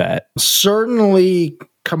safe bet? Certainly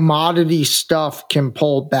commodity stuff can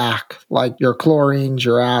pull back, like your chlorines,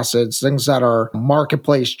 your acids, things that are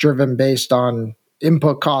marketplace driven based on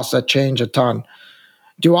input costs that change a ton.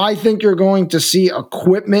 Do I think you're going to see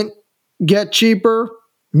equipment get cheaper?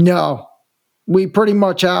 No. We pretty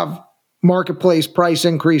much have marketplace price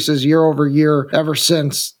increases year over year ever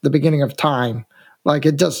since the beginning of time. Like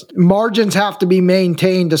it just, margins have to be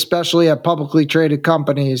maintained, especially at publicly traded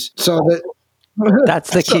companies, so that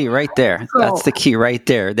that's the key right there. That's the key right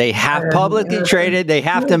there. They have publicly traded. They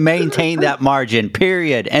have to maintain that margin,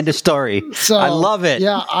 period. End of story. So, I love it.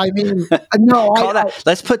 Yeah, I mean, no.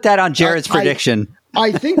 Let's put that on Jared's prediction.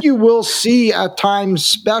 I think you will see at times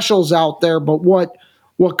specials out there, but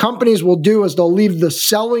what companies will do is they'll leave the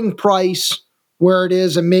selling price where it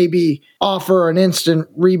is and maybe offer an instant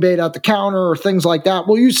rebate at the counter or things like that.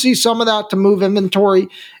 Will you see some of that to move inventory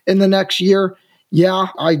in the next year? Yeah,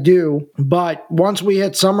 I do. But once we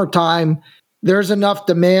hit summertime, there's enough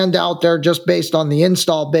demand out there just based on the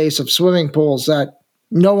install base of swimming pools that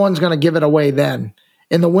no one's going to give it away then.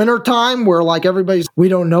 In the wintertime, where like we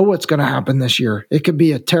don't know what's going to happen this year. It could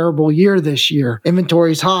be a terrible year this year.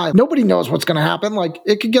 Inventory's high. Nobody knows what's going to happen. Like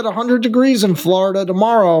it could get 100 degrees in Florida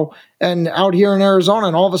tomorrow and out here in Arizona.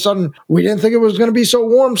 And all of a sudden, we didn't think it was going to be so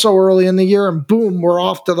warm so early in the year. And boom, we're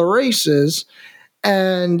off to the races.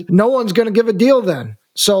 And no one's going to give a deal then.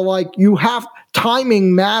 So like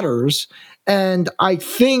timing matters. And I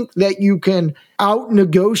think that you can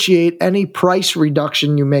out-negotiate any price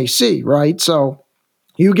reduction you may see, right? So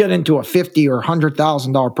you get into a $50,000 or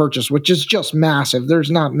 $100,000 purchase, which is just massive.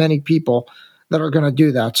 There's not many people that are going to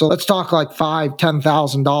do that. So let's talk like $5,000,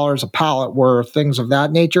 $10,000 a pallet worth, things of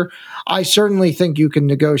that nature. I certainly think you can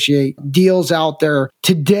negotiate deals out there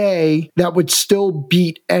today that would still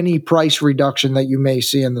beat any price reduction that you may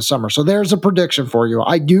see in the summer. So there's a prediction for you.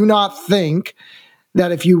 I do not think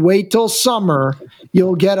that if you wait till summer,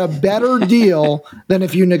 you'll get a better deal than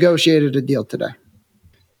if you negotiated a deal today.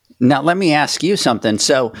 Now, let me ask you something.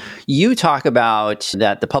 So you talk about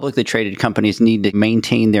that the publicly traded companies need to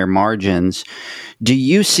maintain their margins. Do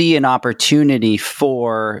you see an opportunity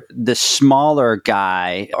for the smaller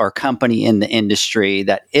guy or company in the industry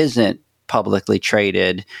that isn't publicly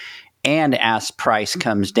traded, and as price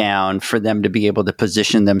comes down, for them to be able to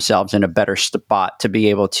position themselves in a better spot to be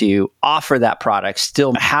able to offer that product,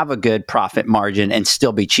 still have a good profit margin, and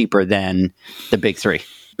still be cheaper than the big three?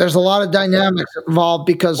 There's a lot of dynamics involved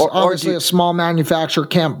because obviously a small manufacturer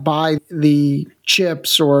can't buy the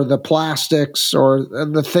chips or the plastics or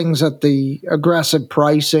the things at the aggressive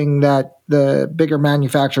pricing that the bigger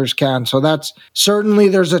manufacturers can. So that's certainly,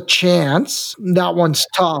 there's a chance. That one's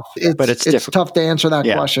tough. It's tough to answer that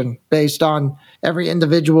question based on every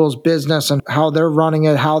individual's business and how they're running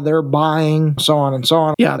it, how they're buying, so on and so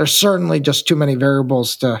on. Yeah, there's certainly just too many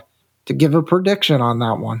variables to give a prediction on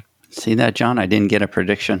that one. See that, John? I didn't get a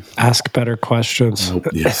prediction. Ask better questions. Nope.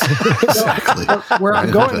 Yes, exactly. Where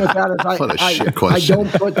I'm going with that is I don't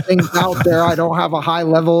put things out there I don't have a high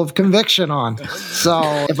level of conviction on.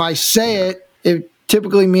 So if I say it, it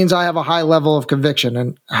typically means I have a high level of conviction.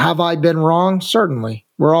 And have I been wrong? Certainly.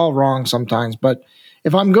 We're all wrong sometimes. But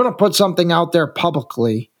if I'm going to put something out there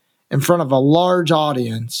publicly in front of a large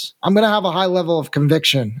audience, I'm going to have a high level of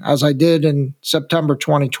conviction, as I did in September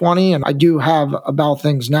 2020, and I do have about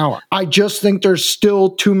things now. I just think there's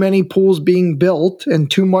still too many pools being built and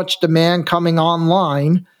too much demand coming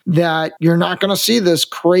online that you're not going to see this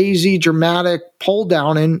crazy dramatic pull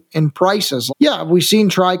down in prices. Yeah, we've seen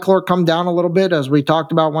trichlor come down a little bit, as we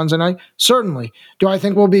talked about Wednesday night. Certainly. Do I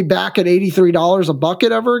think we'll be back at $83 a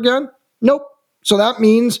bucket ever again? Nope. So that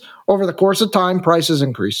means over the course of time, prices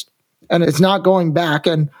increased. And it's not going back,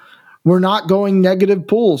 and we're not going negative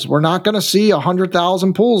pools. We're not going to see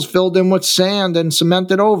 100,000 pools filled in with sand and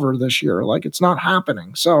cemented over this year. Like, it's not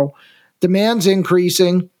happening. So demand's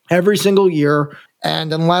increasing every single year.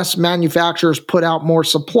 And unless manufacturers put out more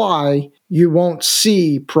supply, you won't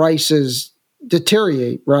see prices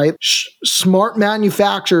deteriorate, right? Smart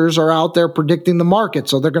manufacturers are out there predicting the market.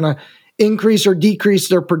 So they're going to increase or decrease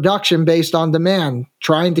their production based on demand,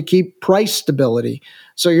 trying to keep price stability.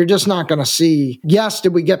 So you're just not going to see, yes,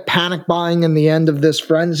 did we get panic buying in the end of this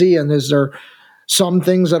frenzy? And is there some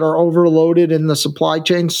things that are overloaded in the supply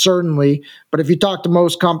chain? Certainly. But if you talk to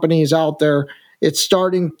most companies out there, it's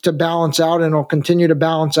starting to balance out, and it'll continue to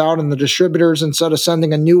balance out. And the distributors, instead of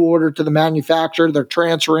sending a new order to the manufacturer, they're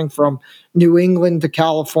transferring from New England to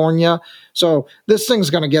California. So this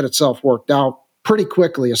thing's going to get itself worked out pretty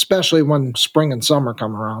quickly, especially when spring and summer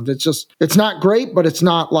come around. It's not great, but it's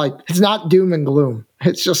not doom and gloom.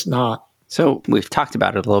 It's just not. So we've talked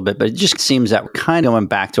about it a little bit, but it just seems that we're kind of going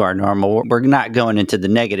back to our normal. We're not going into the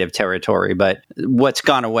negative territory, but what's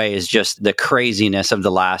gone away is just the craziness of the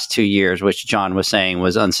last 2 years, which John was saying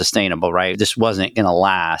was unsustainable, right? This wasn't going to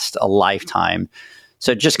last a lifetime.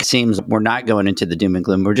 So it just seems we're not going into the doom and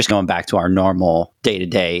gloom. We're just going back to our normal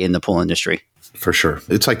day-to-day in the pool industry. For sure.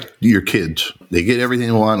 It's like your kids. They get everything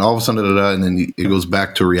they want, all of a sudden, and then it goes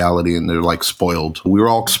back to reality, and they're like spoiled. We were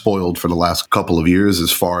all spoiled for the last couple of years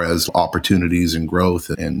as far as opportunities and growth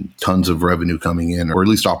and tons of revenue coming in, or at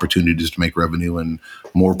least opportunities to make revenue and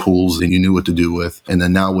more pools than you knew what to do with. And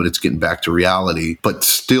then now when it's getting back to reality, but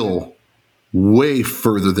still way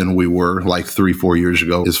further than we were like 3-4 years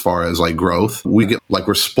ago as far as like growth. We get like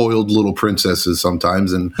we're spoiled little princesses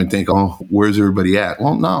sometimes and I think, oh, where's everybody at?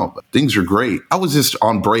 Well, no, things are great. I was just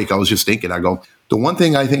on break. I was just thinking, I go, the one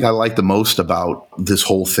thing I think I like the most about this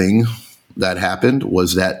whole thing that happened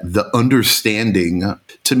was that the understanding,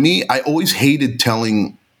 to me, I always hated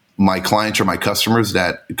telling my clients or my customers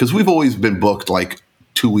that, because we've always been booked like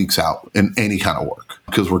 2 weeks out in any kind of work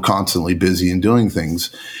because we're constantly busy and doing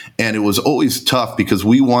things. And it was always tough because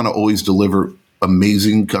we want to always deliver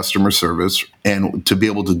amazing customer service and to be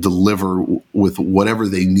able to deliver with whatever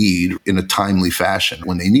they need in a timely fashion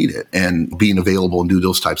when they need it and being available and do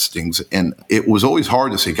those types of things. And it was always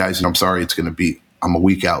hard to say, guys, I'm sorry, it's going to be, I'm a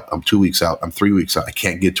week out, I'm 2 weeks out, I'm 3 weeks out. I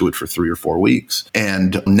can't get to it for 3 or 4 weeks.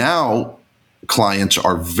 And now clients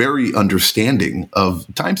are very understanding of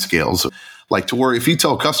timescales. Like to where if you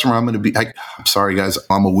tell a customer, I'm sorry guys,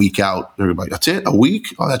 I'm a week out. They're like, that's it? A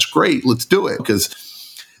week? Oh, that's great. Let's do it. Because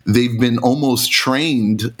they've been almost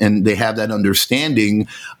trained and they have that understanding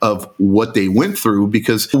of what they went through,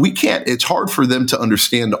 because it's hard for them to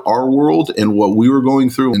understand our world and what we were going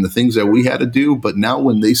through and the things that we had to do. But now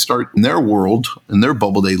when they start in their world, in their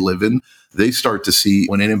bubble they live in, they start to see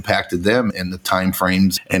when it impacted them and the time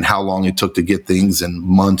frames and how long it took to get things and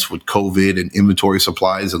months with COVID and inventory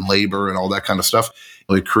supplies and labor and all that kind of stuff.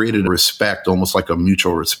 It created a respect, almost like a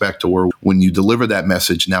mutual respect, to where when you deliver that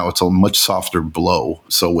message, now it's a much softer blow.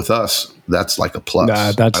 So with us, that's like a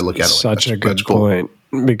plus. That's I look at it such a good point.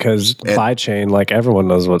 Because supply chain, like everyone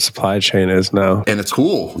knows what supply chain is now. And it's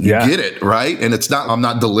cool. You get it, right? And it's not, I'm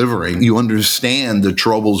not delivering. You understand the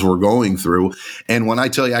troubles we're going through. And when I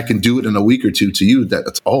tell you I can do it in a week or two to you,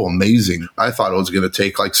 that's amazing. I thought it was going to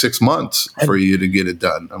take like 6 months for you to get it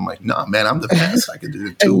done. I'm like, nah, man, I'm the best. I can do it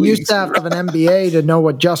in 2 weeks. You used to have an MBA to know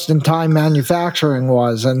what just-in-time manufacturing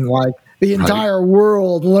was. And like the entire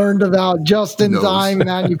world learned about just-in-time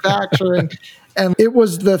manufacturing. And it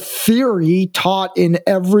was the theory taught in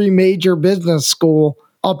every major business school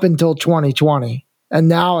up until 2020. And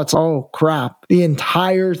now it's, oh crap, the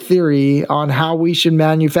entire theory on how we should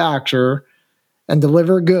manufacture and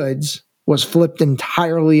deliver goods was flipped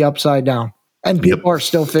entirely upside down. And people are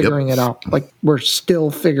still figuring it out. Like we're still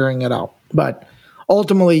figuring it out. But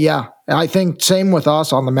ultimately, I think same with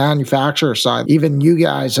us on the manufacturer side. Even you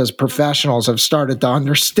guys as professionals have started to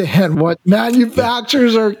understand what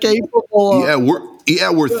manufacturers are capable of.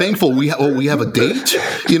 We're thankful. We have a date.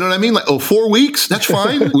 You know what I mean? Like, 4 weeks, that's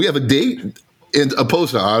fine. We have a date. And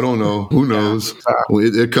opposed to, I don't know, who knows?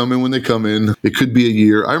 They're coming when they come in. It could be a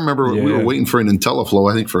year. I remember we were waiting for an IntelliFlow,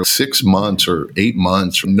 I think for 6 months or 8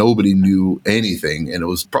 months. Nobody knew anything. And it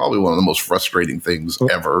was probably one of the most frustrating things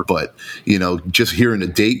ever. But, just hearing a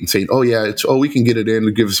date and saying, we can get it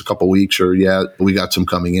in, give us a couple weeks, or we got some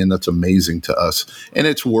coming in. That's amazing to us. And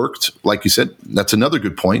it's worked. Like you said, that's another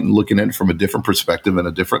good point. Looking at it from a different perspective and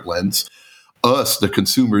a different lens. Us, the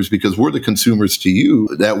consumers, because we're the consumers to you,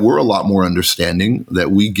 that we're a lot more understanding,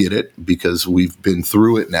 that we get it because we've been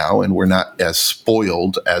through it now and we're not as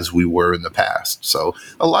spoiled as we were in the past. So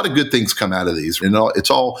a lot of good things come out of these. And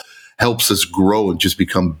it's all helps us grow and just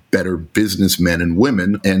become better businessmen and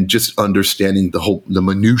women, and just understanding the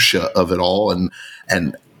minutia of it all and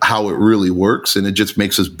how it really works. And it just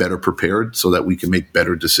makes us better prepared so that we can make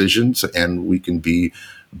better decisions and we can be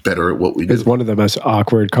better at what we do. It's one of the most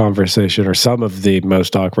awkward conversation, or some of the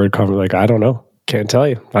most awkward conversation. Like, I don't know. Can't tell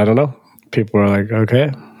you. I don't know. People are like,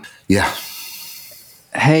 okay. Yeah.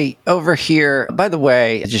 Hey, over here, by the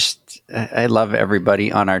way, I love everybody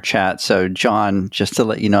on our chat. So John, just to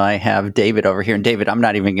let you know, I have David over here. And David, I'm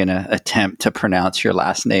not even going to attempt to pronounce your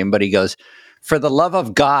last name, but he goes, "For the love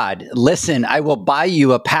of God, listen, I will buy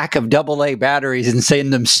you a pack of AA batteries and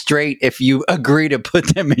send them straight if you agree to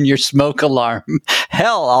put them in your smoke alarm.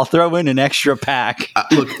 Hell, I'll throw in an extra pack."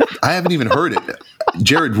 Look, I haven't even heard it.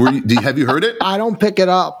 Jared, have you heard it? I don't pick it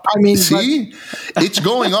up. I mean, it's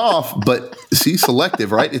going off, but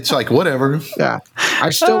selective, right? It's like, whatever. Yeah.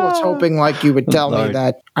 I still was hoping like you would tell me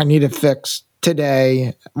that I need it fixed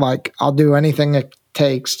today. Like, I'll do anything it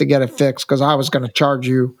takes to get it fixed, because I was going to charge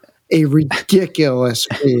you a ridiculous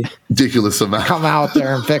fee. Ridiculous amount. Come out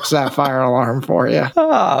there and fix that fire alarm for you.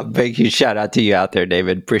 Big huge shout out to you out there,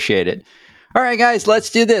 David. Appreciate it. All right, guys, let's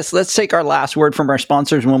do this. Let's take our last word from our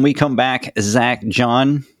sponsors. When we come back, Zach,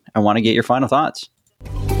 John, I want to get your final thoughts.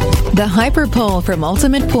 The Hyper Pole from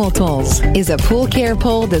Ultimate Pool Tools is a pool care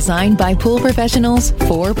pole designed by pool professionals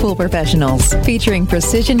for pool professionals, featuring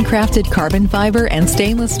precision-crafted carbon fiber and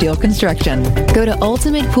stainless steel construction. Go to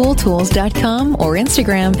ultimatepooltools.com or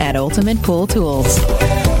Instagram at Ultimate Pool Tools.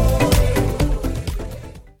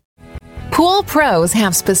 Pool pros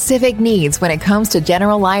have specific needs when it comes to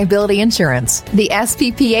general liability insurance. The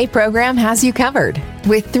SPPA program has you covered.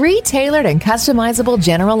 With 3 tailored and customizable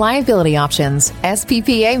general liability options,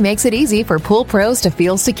 SPPA makes it easy for pool pros to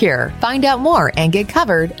feel secure. Find out more and get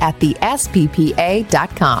covered at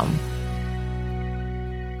thesppa.com.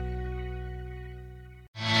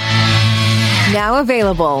 Now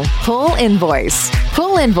available, Pool Invoice.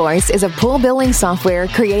 Pool Invoice is a pool billing software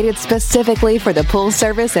created specifically for the pool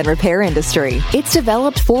service and repair industry. It's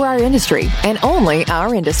developed for our industry and only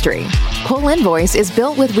our industry. Pool Invoice is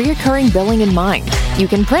built with recurring billing in mind. You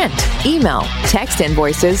can print, email, text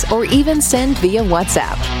invoices, or even send via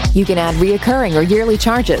WhatsApp. You can add reoccurring or yearly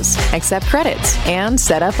charges, accept credits, and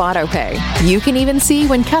set up autopay. You can even see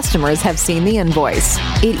when customers have seen the invoice.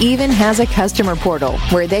 It even has a customer portal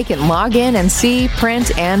where they can log in and see,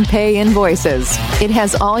 print, and pay invoices. It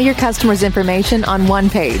has all your customers' information on one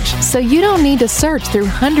page, so you don't need to search through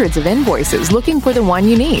hundreds of invoices looking for the one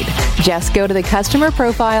you need. Just go to the customer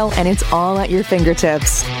profile and it's all at your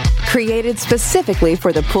fingertips. Created specifically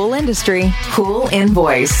for the pool industry, Pool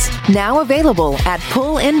Invoice. Now available at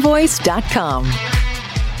poolinvoice.com.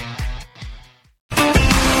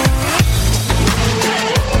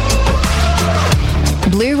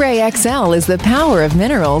 Blu-ray XL is the power of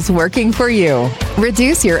minerals working for you.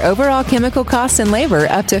 Reduce your overall chemical costs and labor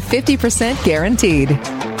up to 50% guaranteed.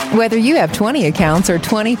 Whether you have 20 accounts or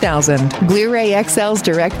 20,000, Blu-ray XL's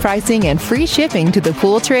direct pricing and free shipping to the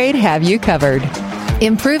pool trade have you covered.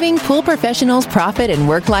 Improving pool professionals' profit and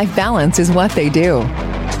work-life balance is what they do.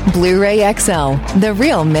 Blu-ray XL, the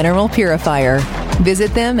real mineral purifier.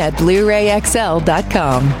 Visit them at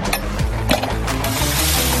BluRayXL.com.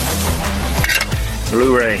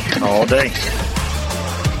 Blu-ray all day.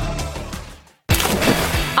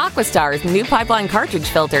 Aquastar's new pipeline cartridge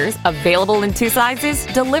filters, available in 2 sizes,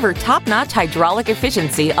 deliver top-notch hydraulic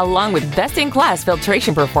efficiency along with best-in-class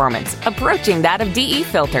filtration performance, approaching that of DE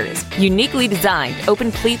filters. Uniquely designed,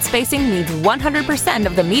 open pleat spacing means 100%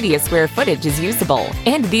 of the media square footage is usable.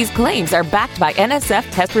 And these claims are backed by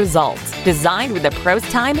NSF test results. Designed with the pro's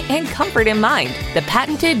time and comfort in mind, the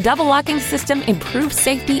patented double-locking system improves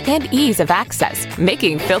safety and ease of access,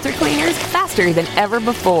 making filter cleaners faster than ever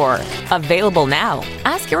before. Available now.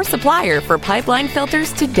 Ask your supplier for pipeline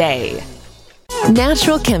filters today.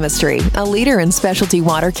 Natural Chemistry, a leader in specialty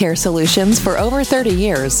water care solutions for over 30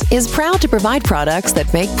 years, is proud to provide products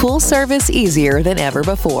that make pool service easier than ever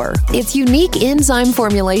before. Its unique enzyme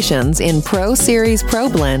formulations in Pro Series Pro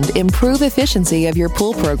Blend improve efficiency of your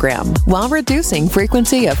pool program while reducing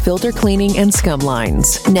frequency of filter cleaning and scum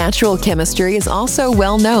lines. Natural Chemistry is also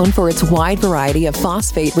well known for its wide variety of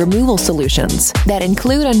phosphate removal solutions that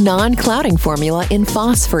include a non-clouding formula in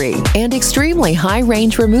Phos-Free and extremely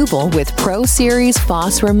high-range removal with Pro Series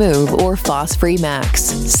Phos Remove or Phos-Free Max.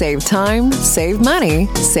 Save time, save money,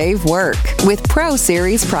 save work with Pro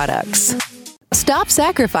Series products. Stop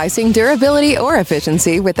sacrificing durability or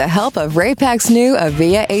efficiency with the help of Raypak's new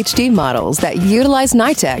Avia HD models that utilize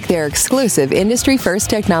NITEC, their exclusive industry-first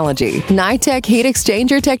technology. NITEC heat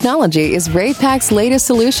exchanger technology is Raypak's latest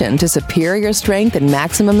solution to superior strength and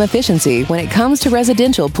maximum efficiency when it comes to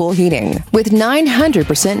residential pool heating. With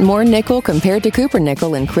 900% more nickel compared to copper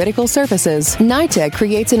nickel in critical surfaces, NITEC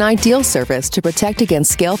creates an ideal surface to protect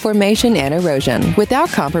against scale formation and erosion without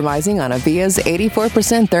compromising on Avia's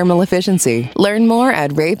 84% thermal efficiency. Learn more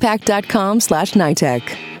at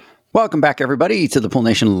raypak.com/NITEC. Welcome back, everybody, to the Pool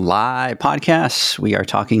Nation Live podcast. We are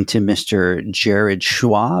talking to Mr. Jared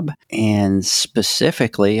Schwab, and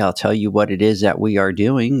specifically, I'll tell you what it is that we are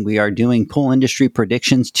doing. We are doing Pool Industry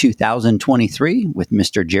Predictions 2023 with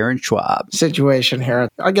Mr. Jared Schwab. Situation here.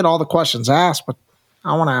 I get all the questions asked, but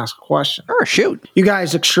I want to ask a question. Sure, shoot. You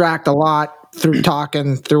guys extract a lot through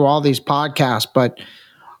talking through all these podcasts, but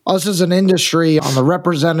us as an industry on the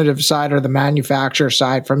representative side or the manufacturer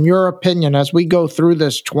side, from your opinion, as we go through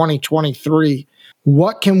this 2023,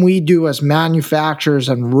 what can we do as manufacturers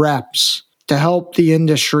and reps to help the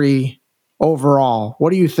industry overall? What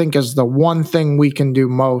do you think is the one thing we can do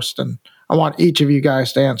most? And I want each of you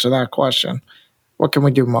guys to answer that question. What can we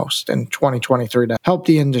do most in 2023 to help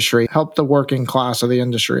the industry, help the working class of the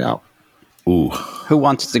industry out? Ooh. Who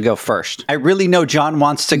wants to go first? I really know John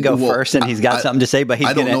wants to go first, and he's got something to say, but he's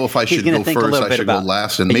I don't know if I should go first. I should go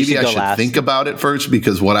last, and maybe I should think about it first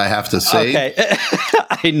because what I have to say, okay.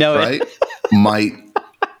 I know right, might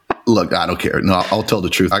look. I don't care. No, I'll tell the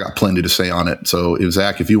truth. I got plenty to say on it. So, if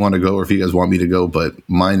Zach, if you want to go, or if you guys want me to go, but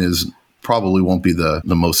mine is probably won't be the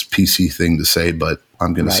most PC thing to say, but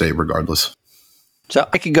I'm going to say regardless. So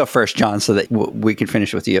I could go first, John, so that we can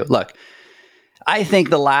finish with you. Look. I think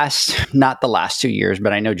not the last 2 years,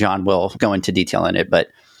 but I know John will go into detail in it, but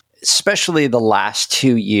especially the last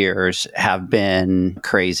 2 years have been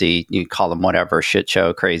crazy. You call them whatever, shit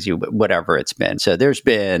show, crazy, whatever it's been. So there's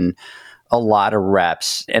been a lot of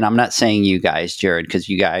reps, and I'm not saying you guys, Jared, because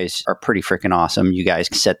you guys are pretty freaking awesome. You guys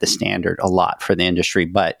set the standard a lot for the industry,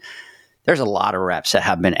 but there's a lot of reps that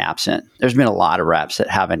have been absent. There's been a lot of reps that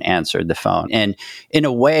haven't answered the phone. And in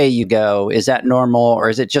a way you go, is that normal? Or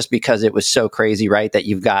is it just because it was so crazy, right? That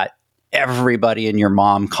you've got everybody and your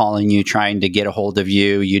mom calling you, trying to get a hold of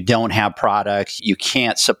you. You don't have products. You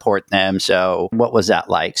can't support them. So what was that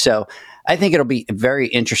like? So I think it'll be very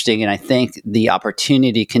interesting. And I think the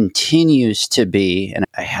opportunity continues to be, and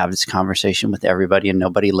I have this conversation with everybody and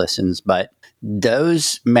nobody listens, but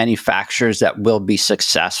those manufacturers that will be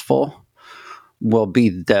successful will be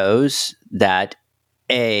those that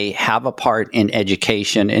have a part in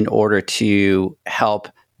education in order to help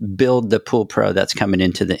build the pool pro that's coming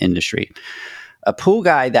into the industry. A pool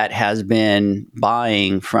guy that has been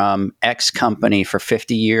buying from X company for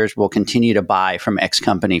 50 years will continue to buy from X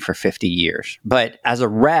company for 50 years. But as a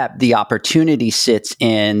rep, the opportunity sits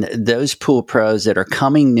in those pool pros that are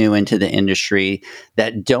coming new into the industry,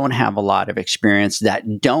 that don't have a lot of experience,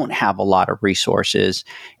 that don't have a lot of resources.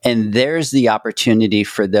 And there's the opportunity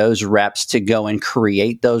for those reps to go and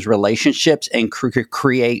create those relationships and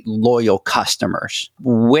create loyal customers.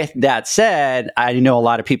 With that said, I know a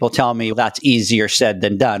lot of people tell me that's easier said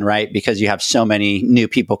than done, right? Because you have so many new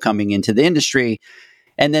people coming into the industry.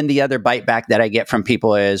 And then the other bite back that I get from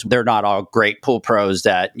people is they're not all great pool pros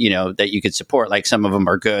that you could support. Like some of them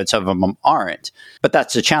are good, some of them aren't. But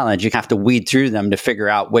that's the challenge. You have to weed through them to figure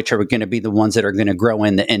out which are going to be the ones that are going to grow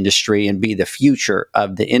in the industry and be the future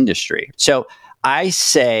of the industry. So I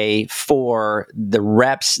say for the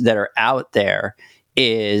reps that are out there,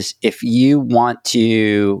 is if you want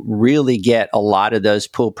to really get a lot of those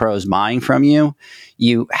pool pros buying from you,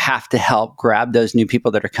 you have to help grab those new people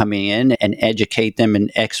that are coming in and educate them in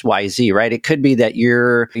XYZ, right? It could be that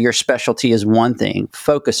your specialty is one thing.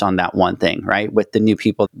 Focus on that one thing, right? With the new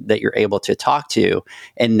people that you're able to talk to.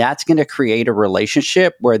 And that's going to create a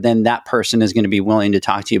relationship where then that person is going to be willing to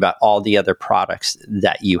talk to you about all the other products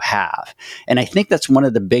that you have. And I think that's one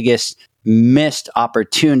of the biggest missed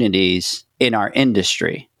opportunities in our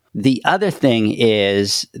industry. The other thing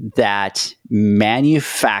is that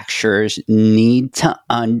manufacturers need to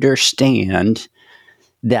understand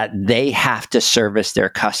that they have to service their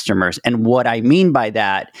customers. And what I mean by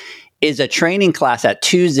that is a training class at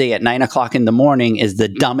Tuesday at 9:00 in the morning is the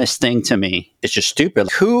dumbest thing to me. It's just stupid.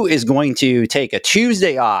 Who is going to take a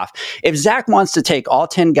Tuesday off? If Zach wants to take all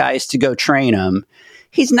 10 guys to go train them,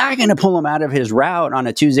 he's not going to pull them out of his route on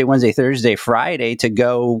a Tuesday, Wednesday, Thursday, Friday to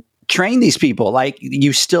go train these people. Like,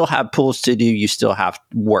 you still have pools to do. You still have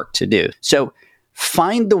work to do. So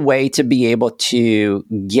find the way to be able to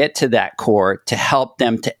get to that core, to help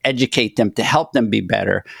them, to educate them, to help them be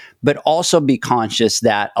better, but also be conscious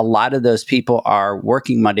that a lot of those people are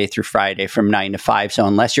working Monday through Friday from 9 to 5. So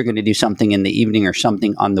unless you're going to do something in the evening or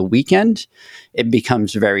something on the weekend, it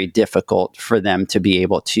becomes very difficult for them to be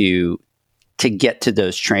able to get to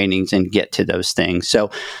those trainings and get to those things.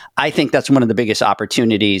 So I think that's one of the biggest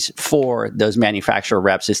opportunities for those manufacturer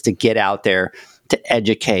reps, is to get out there, to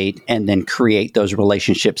educate, and then create those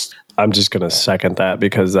relationships. I'm just going to second that,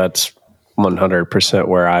 because that's 100%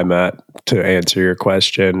 where I'm at, to answer your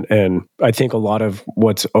question. And I think a lot of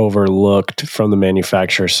what's overlooked from the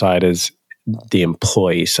manufacturer side is the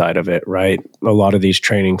employee side of it, right? A lot of these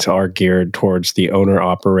trainings are geared towards the owner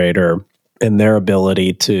operator and their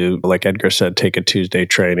ability to, like Edgar said, take a Tuesday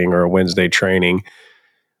training or a Wednesday training.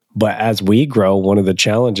 But as we grow, one of the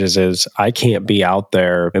challenges is I can't be out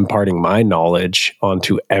there imparting my knowledge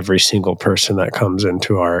onto every single person that comes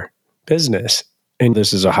into our business. And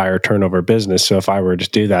this is a higher turnover business. So if I were to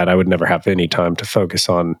do that, I would never have any time to focus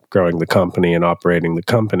on growing the company and operating the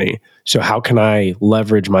company. So how can I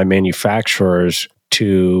leverage my manufacturers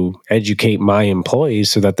to educate my employees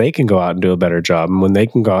so that they can go out and do a better job? And when they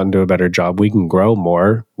can go out and do a better job, we can grow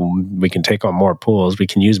more. We can take on more pools. We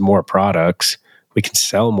can use more products. We can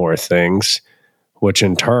sell more things, which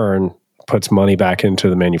in turn puts money back into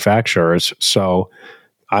the manufacturers. So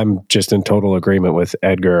I'm just in total agreement with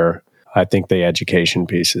Edgar. I think the education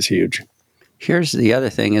piece is huge. Here's the other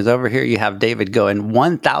thing is, over here you have David going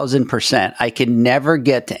 1,000%. I can never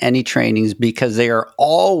get to any trainings because they are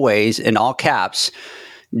always, in all caps,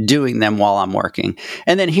 doing them while I'm working.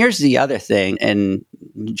 And then here's the other thing, and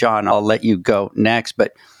John, I'll let you go next,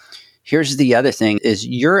 but here's the other thing is,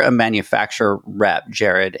 you're a manufacturer rep,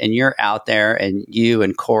 Jared, and you're out there, and you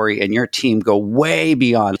and Corey and your team go way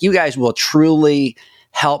beyond. You guys will truly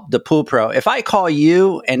help the pool pro. If I call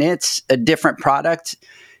you and it's a different product,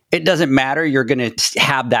 it doesn't matter. You're going to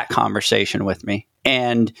have that conversation with me,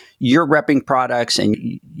 and you're repping products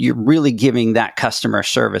and you're really giving that customer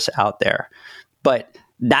service out there. But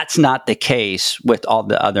that's not the case with all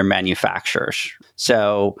the other manufacturers.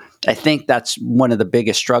 So I think that's one of the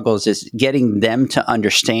biggest struggles, is getting them to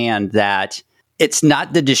understand that it's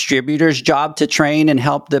not the distributor's job to train and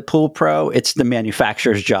help the pool pro, it's the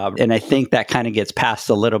manufacturer's job. And I think that kind of gets passed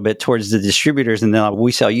a little bit towards the distributors, and then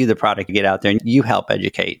we sell you the product to get out there and you help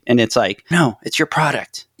educate. And it's like, no, it's your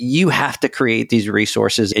product. You have to create these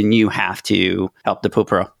resources and you have to help the pool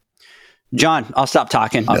pro. John, I'll stop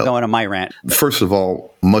talking. I'll go into my rant. First of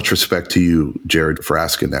all, much respect to you, Jared, for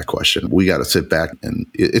asking that question. We got to sit back, and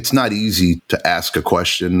it's not easy to ask a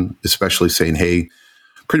question, especially saying, hey,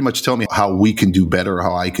 pretty much tell me how we can do better,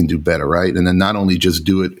 how I can do better, right? And then not only just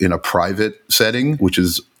do it in a private setting, which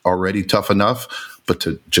is already tough enough, but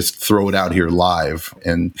to just throw it out here live.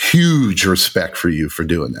 And huge respect for you for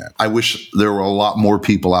doing that. I wish there were a lot more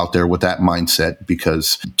people out there with that mindset,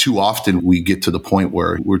 because too often we get to the point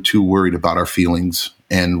where we're too worried about our feelings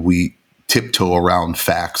and we tiptoe around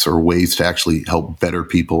facts or ways to actually help better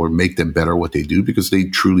people or make them better what they do, because they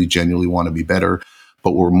truly, genuinely want to be better.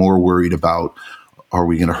 But we're more worried about, are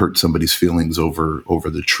we going to hurt somebody's feelings over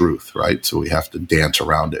the truth, right? So we have to dance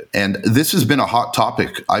around it. And this has been a hot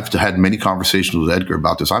topic. I've had many conversations with Edgar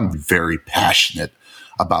about this. I'm very passionate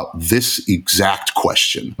about this exact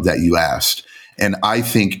question that you asked. And I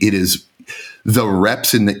think it is the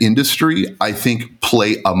reps in the industry, I think,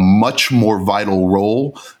 play a much more vital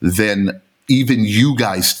role than even you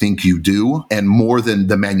guys think you do, and more than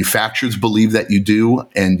the manufacturers believe that you do.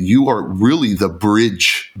 And you are really the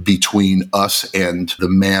bridge between us and the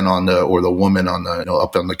man or the woman on the,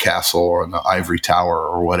 up on the castle or on the ivory tower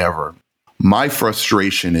or whatever. My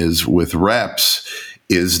frustration is with reps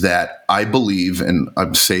is that I believe, and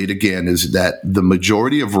I'll say it again, is that the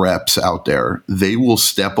majority of reps out there, they will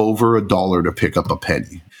step over $1 to pick up a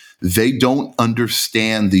penny. They don't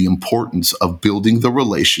understand the importance of building the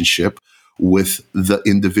relationship with the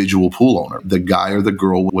individual pool owner, the guy or the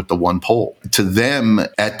girl with the one pole. To them,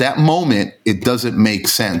 at that moment, it doesn't make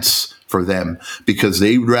sense for them, because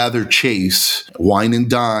they'd rather chase wine and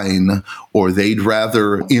dine, or they'd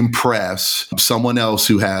rather impress someone else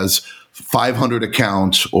who has 500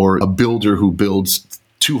 accounts, or a builder who builds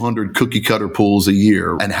 200 cookie cutter pools a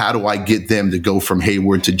year. And how do I get them to go from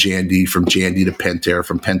Hayward to Jandy, from Jandy to Pentair,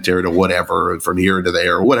 from Pentair to whatever, from here to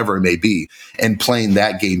there, or whatever it may be, and playing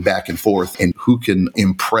that game back and forth, and who can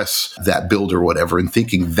impress that builder or whatever, and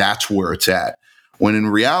thinking that's where it's at. When in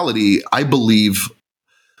reality, I believe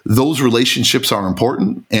those relationships are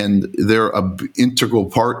important, and they're an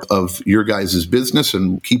integral part of your guys' business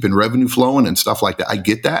and keeping revenue flowing and stuff like that. I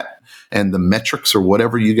get that. And the metrics or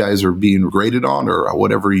whatever you guys are being graded on, or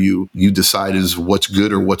whatever you decide is what's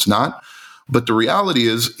good or what's not. But the reality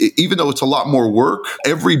is, even though it's a lot more work,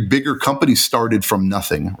 every bigger company started from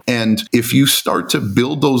nothing. And if you start to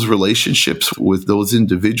build those relationships with those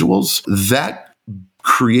individuals, that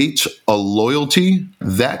creates a loyalty,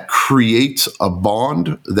 that creates a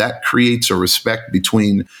bond, that creates a respect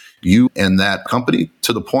between you and that company,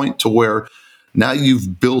 to the point to where now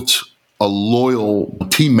you've built a loyal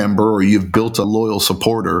team member, or you've built a loyal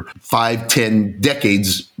supporter 5, 10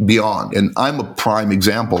 decades beyond. And I'm a prime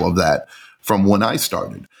example of that from when I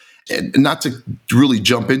started. And not to really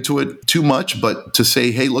jump into it too much, but to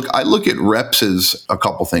say, hey, look, I look at reps as a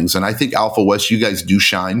couple things. And I think Alpha West, you guys do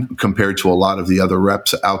shine compared to a lot of the other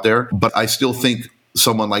reps out there. But I still think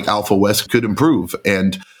someone like Alpha West could improve.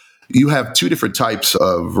 And you have two different types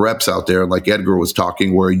of reps out there, like Edgar was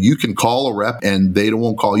talking, where you can call a rep and they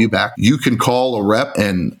won't call you back. You can call a rep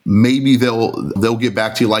and maybe they'll get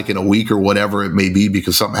back to you like in a week or whatever it may be,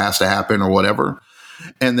 because something has to happen or whatever.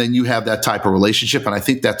 And then you have that type of relationship. And I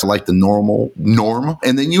think that's like the norm.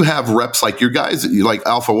 And then you have reps like your guys, like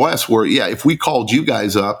Alpha West, where, yeah, if we called you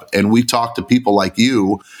guys up and we talked to people like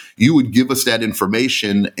you would give us that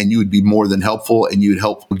information, and you would be more than helpful, and you'd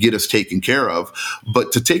help get us taken care of.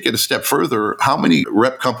 But to take it a step further, how many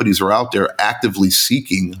rep companies are out there actively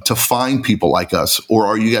seeking to find people like us? Or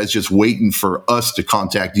are you guys just waiting for us to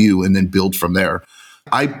contact you and then build from there?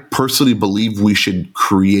 I personally believe we should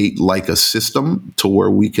create like a system to where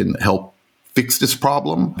we can help fix this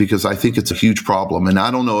problem, because I think it's a huge problem. And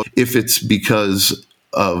I don't know if it's because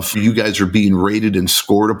of you guys are being rated and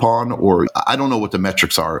scored upon, or I don't know what the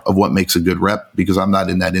metrics are of what makes a good rep, because I'm not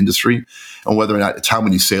in that industry, and whether or not it's how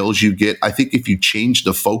many sales you get. I think if you change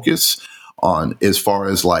the focus on as far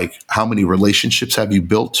as like how many relationships have you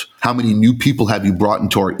built, how many new people have you brought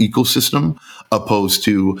into our ecosystem, opposed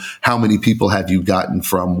to how many people have you gotten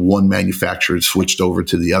from one manufacturer and switched over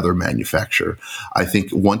to the other manufacturer. I think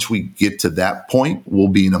once we get to that point, we'll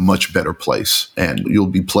be in a much better place, and you'll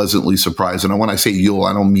be pleasantly surprised. And when I say you'll,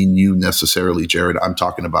 I don't mean you necessarily, Jared. I'm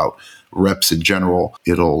talking about reps in general.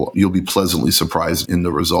 You'll be pleasantly surprised in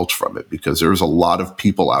the results from it, because there's a lot of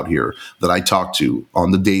people out here that I talk to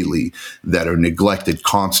on the daily that are neglected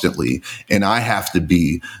constantly. And I have to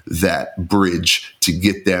be that bridge to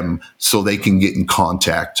get them so they can get in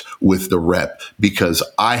contact with the rep, because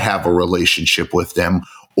I have a relationship with them,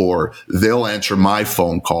 or they'll answer my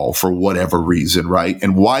phone call for whatever reason, right?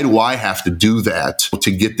 And why do I have to do that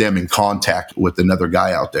to get them in contact with another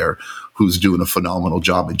guy out there who's doing a phenomenal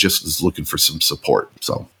job and just is looking for some support.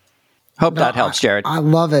 So hope that helps, Jared. I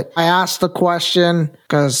love it. I asked the question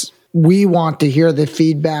because we want to hear the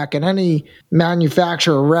feedback, and any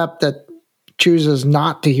manufacturer rep that chooses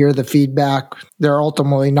not to hear the feedback, they're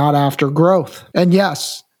ultimately not after growth. And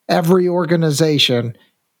yes, every organization,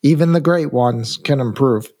 even the great ones, can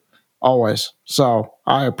improve always. So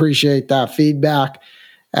I appreciate that feedback.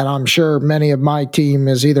 And I'm sure many of my team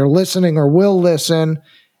is either listening or will listen,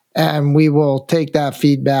 and we will take that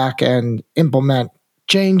feedback and implement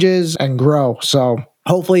changes and grow. So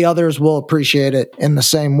hopefully others will appreciate it in the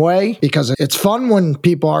same way, because it's fun when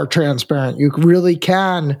people are transparent. You really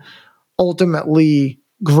can ultimately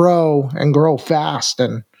grow and grow fast,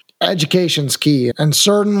 and education's key. And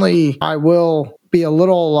certainly I will be a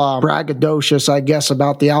little braggadocious, I guess,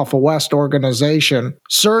 about the Alpha West organization.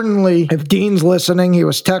 Certainly, if Dean's listening, he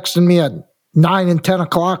was texting me at 9 and 10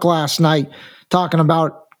 o'clock last night talking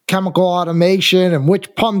about chemical automation and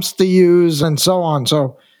which pumps to use and so on.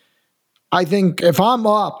 So I think if I'm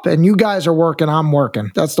up and you guys are working, I'm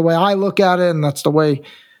working. That's the way I look at it, and that's the way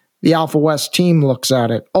the Alpha West team looks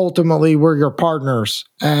at it. Ultimately, we're your partners.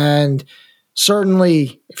 And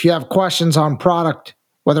certainly, if you have questions on product,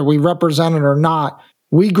 whether we represent it or not,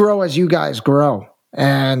 we grow as you guys grow.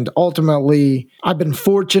 And ultimately, I've been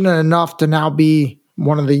fortunate enough to now be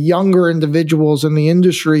one of the younger individuals in the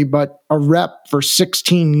industry, but a rep for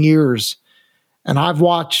 16 years. And I've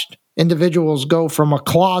watched individuals go from a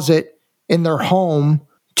closet in their home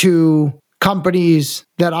to companies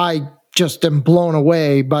that I just am blown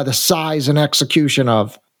away by the size and execution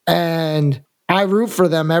of. And I root for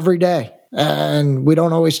them every day. And we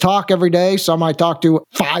don't always talk every day. Some I talk to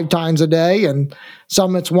 5 times a day, and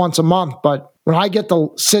some it's once a month. But when I get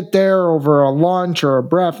to sit there over a lunch or a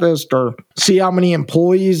breakfast, or see how many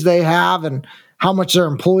employees they have and how much their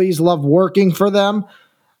employees love working for them,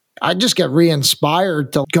 I just get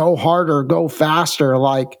re-inspired to go harder, go faster.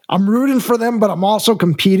 Like, I'm rooting for them, but I'm also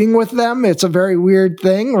competing with them. It's a very weird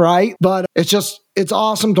thing, right? But it's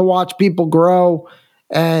awesome to watch people grow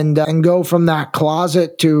and go from that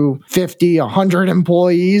closet to 50, 100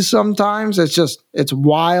 employees sometimes. It's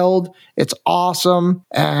wild. It's awesome.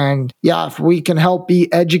 And yeah, if we can help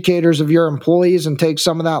be educators of your employees and take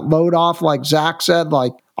some of that load off, like Zach said,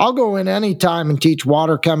 like, I'll go in anytime and teach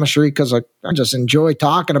water chemistry because I just enjoy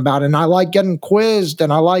talking about it. And I like getting quizzed,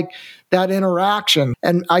 and I like that interaction.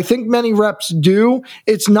 And I think many reps do.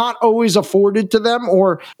 It's not always afforded to them,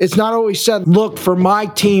 or it's not always said, look, for my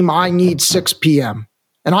team, I need 6 p.m.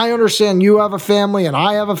 And I understand you have a family and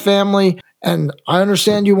I have a family, and I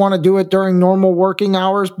understand you want to do it during normal working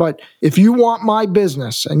hours. But if you want my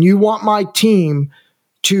business and you want my team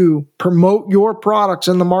to promote your products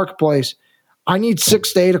in the marketplace, I need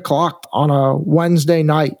 6 to 8 o'clock on a Wednesday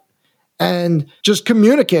night. And just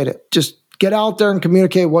communicate it. Just get out there and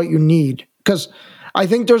communicate what you need. Because I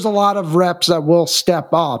think there's a lot of reps that will step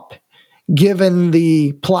up given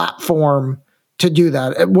the platform to do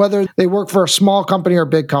that, whether they work for a small company or a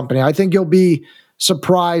big company. I think you'll be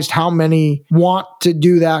surprised how many want to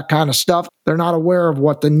do that kind of stuff. They're not aware of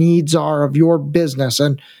what the needs are of your business.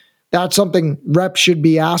 And that's something reps should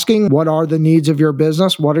be asking. What are the needs of your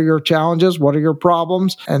business? What are your challenges? What are your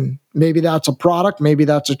problems? And maybe that's a product, maybe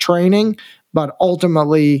that's a training, but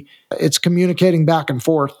ultimately it's communicating back and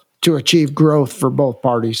forth to achieve growth for both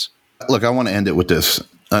parties. Look, I want to end it with this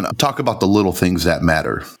and talk about the little things that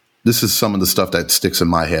matter. This is some of the stuff that sticks in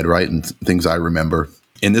my head, right? And things I remember.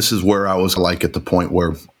 And this is where I was like at the point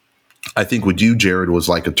where I think with you, Jared, was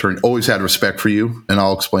like always had respect for you. And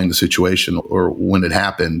I'll explain the situation or when it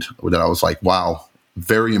happened that I was like, wow,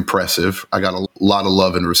 very impressive. I got a lot of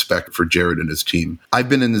love and respect for Jared and his team. I've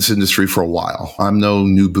been in this industry for a while. I'm no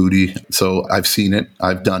new booty. So I've seen it.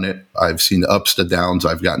 I've done it. I've seen the ups, the downs.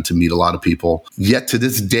 I've gotten to meet a lot of people. Yet to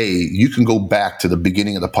this day, you can go back to the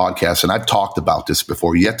beginning of the podcast, and I've talked about this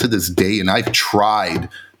before. Yet to this day, and I've tried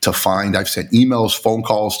to find, I've sent emails, phone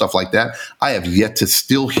calls, stuff like that. I have yet to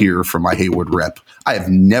still hear from my Hayward rep. I have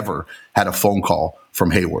never had a phone call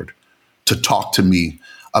from Hayward to talk to me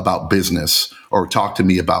about business or talk to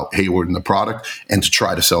me about Hayward and the product and to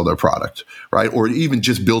try to sell their product, right? Or even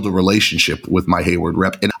just build a relationship with my Hayward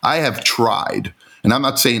rep. And I have tried, and I'm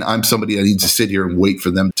not saying I'm somebody that needs to sit here and wait for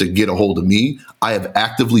them to get a hold of me. I have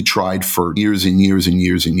actively tried for years and years and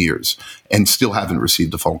years and years and still haven't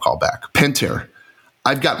received a phone call back. Pentair.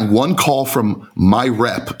 I've gotten one call from my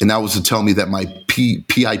rep, and that was to tell me that my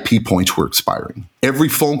PIP points were expiring. Every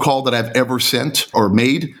phone call that I've ever sent or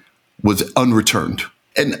made was unreturned.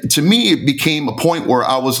 And to me, it became a point where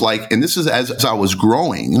I was like, and this is as I was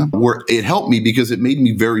growing, where it helped me because it made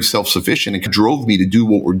me very self-sufficient and drove me to do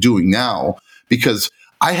what we're doing now, because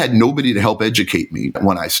I had nobody to help educate me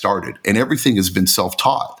when I started, and everything has been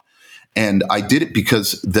self-taught. And I did it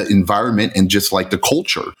because the environment and just like the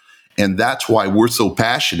culture. And that's why we're so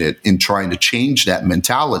passionate in trying to change that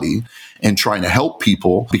mentality and trying to help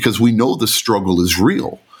people, because we know the struggle is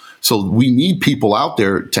real. So we need people out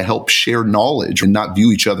there to help share knowledge and not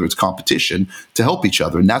view each other as competition, to help each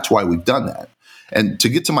other. And that's why we've done that. And to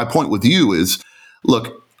get to my point with you is,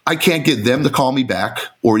 look, I can't get them to call me back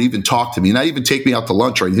or even talk to me, not even take me out to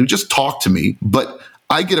lunch or anything, just talk to me. But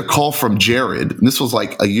I get a call from Jared, and this was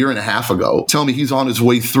like a year and a half ago, telling me he's on his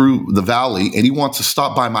way through the valley and he wants to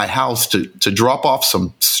stop by my house to drop off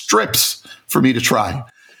some strips for me to try.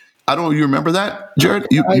 I don't know if you remember that, Jared?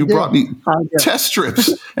 You brought me test strips.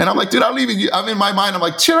 And I'm like, dude, I'm in my mind, I'm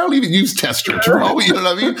like, dude, I don't even use test strips, bro. You know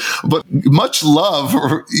what I mean? But much love,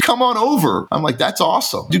 come on over. I'm like, that's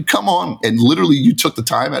awesome. Dude, come on. And literally you took the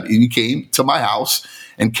time out and you came to my house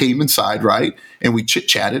and came inside, right? And we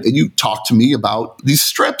chit-chatted and you talked to me about these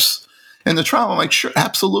strips and the trauma. I'm like, sure,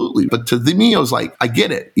 absolutely. But to me, I was like, I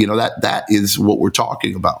get it. You know, that is what we're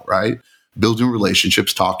talking about, right? Building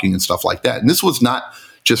relationships, talking and stuff like that. And this was not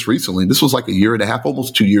just recently. This was like a year and a half,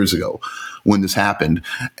 almost 2 years ago when this happened.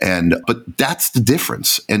 But that's the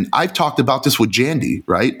difference. And I've talked about this with Jandy,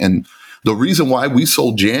 right? And the reason why we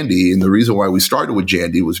sold Jandy and the reason why we started with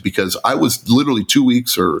Jandy was because I was literally 2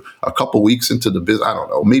 weeks or a couple weeks into the business. I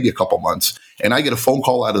don't know, maybe a couple months. And I get a phone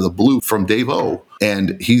call out of the blue from Dave O.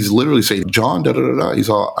 And he's literally saying, John, he's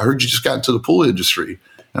all, I heard you just got into the pool industry.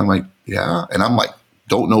 And I'm like, yeah. And I'm like,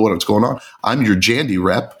 don't know what's going on. I'm your Jandy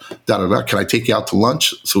rep. Can I take you out to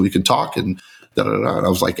lunch so we can talk? And And I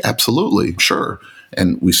was like, absolutely, sure.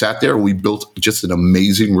 And we sat there and we built just an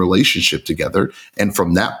amazing relationship together. And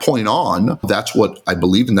from that point on, that's what I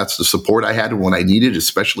believe. And that's the support I had when I needed,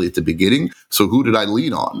 especially at the beginning. So who did I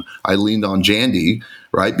lean on? I leaned on Jandy,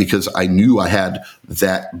 right? Because I knew I had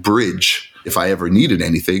that bridge if I ever needed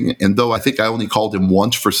anything. And though I think I only called him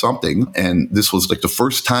once for something, and this was like the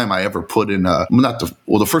first time I ever put in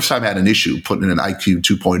the first time I had an issue putting in an IQ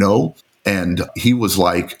 2.0. And he was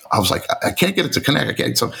like, I was like, I can't get it to connect.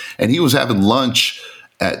 And he was having lunch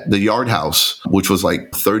at the Yard House, which was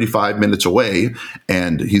like 35 minutes away.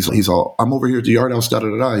 And he's all, I'm over here at the Yard House,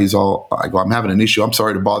 He's all, I go, I'm having an issue. I'm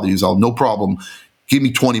sorry to bother you. He's all, no problem. Give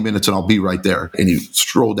me 20 minutes and I'll be right there. And he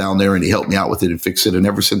strolled down there and he helped me out with it and fix it. And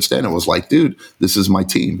ever since then, it was like, dude, this is my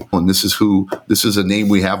team. And this is a name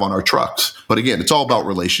we have on our trucks. But again, it's all about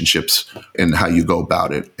relationships and how you go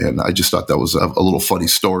about it. And I just thought that was a little funny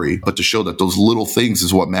story, but to show that those little things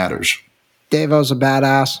is what matters. Dave-O's a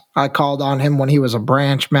badass. I called on him when he was a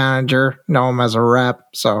branch manager, know him as a rep.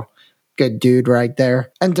 So good dude right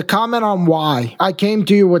there. And to comment on why I came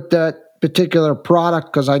to you with that particular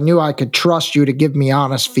product, because I knew I could trust you to give me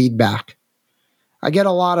honest feedback. I get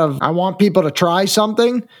a lot of, I want people to try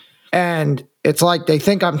something and it's like they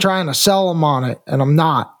think I'm trying to sell them on it, and I'm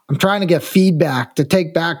not. I'm trying to get feedback to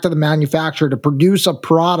take back to the manufacturer to produce a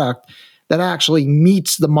product that actually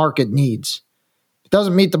meets the market needs. If it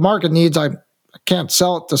doesn't meet the market needs, I can't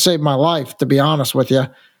sell it to save my life, to be honest with you.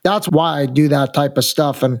 That's why I do that type of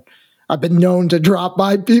stuff. And I've been known to drop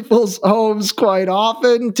by people's homes quite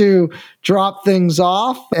often to drop things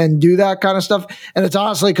off and do that kind of stuff. And it's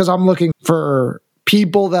honestly because I'm looking for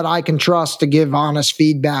people that I can trust to give honest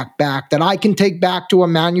feedback back, that I can take back to a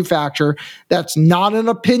manufacturer that's not an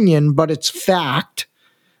opinion, but it's fact,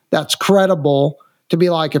 that's credible, to be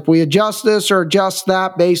like, if we adjust this or adjust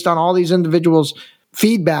that based on all these individuals'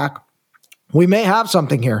 feedback, we may have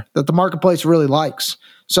something here that the marketplace really likes.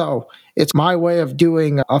 So it's my way of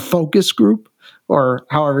doing a focus group, or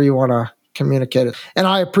however you want to communicate it. And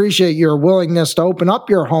I appreciate your willingness to open up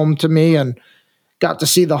your home to me, and got to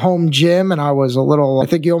see the home gym. And I was I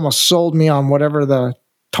think you almost sold me on whatever the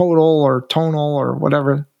total or tonal or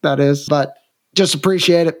whatever that is, but just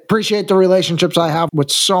appreciate it. Appreciate the relationships I have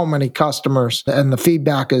with so many customers. And the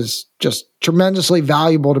feedback is just tremendously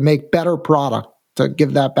valuable to make better product, to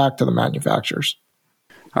give that back to the manufacturers.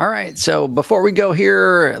 All right. So before we go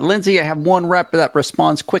here, Lindsay, I have one rep that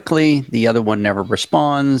responds quickly. The other one never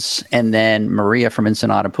responds. And then Maria from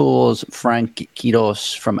Ensenada Pools, Frank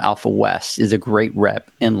Quiros from Alpha West is a great rep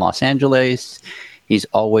in Los Angeles. He's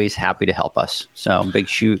always happy to help us. So big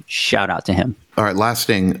shout out to him. All right. Last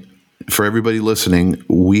thing for everybody listening,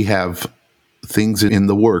 we have things in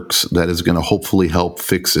the works that is going to hopefully help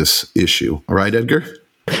fix this issue. All right, Edgar?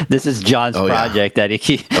 This is John's project that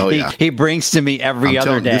he brings to me every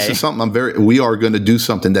other day. This is something we are going to do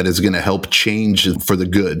something that is going to help change for the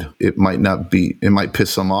good. It might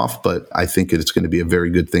piss some off, but I think it's going to be a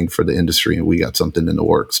very good thing for the industry. And we got something in the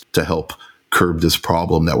works to help curb this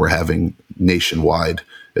problem that we're having nationwide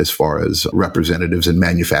as far as representatives and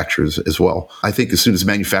manufacturers as well. I think as soon as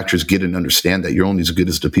manufacturers get and understand that you're only as good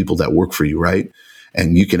as the people that work for you, right?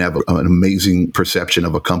 And you can have an amazing perception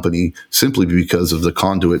of a company simply because of the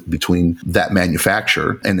conduit between that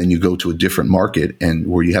manufacturer. And then you go to a different market and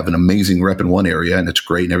where you have an amazing rep in one area and it's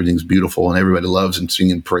great and everything's beautiful and everybody loves and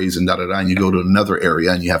singing praise and da-da-da. And you go to another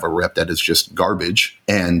area and you have a rep that is just garbage.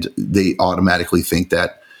 And they automatically think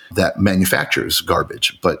that manufacturer's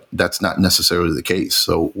garbage, but that's not necessarily the case.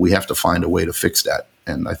 So we have to find a way to fix that.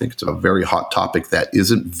 And I think it's a very hot topic that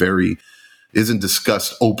isn't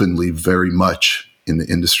discussed openly very much in the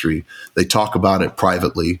industry. They talk about it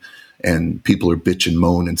privately and people are bitch and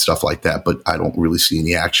moan and stuff like that, but I don't really see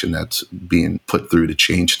any action that's being put through to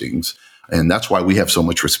change things. And that's why we have so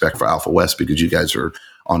much respect for Alpha West, because you guys are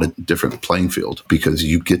on a different playing field because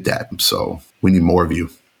you get that. So we need more of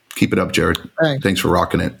you. Keep it up, Jared. Thanks for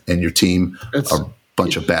rocking it. And your team are a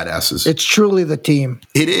bunch of badasses. It's truly the team.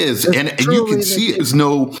 It is. And you can see it as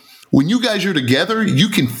when you guys are together, you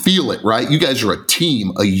can feel it, right? You guys are a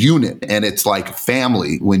team, a unit, and it's like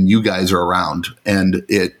family when you guys are around. And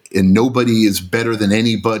nobody is better than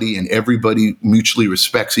anybody, and everybody mutually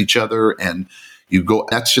respects each other. And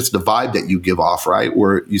that's just the vibe that you give off, right?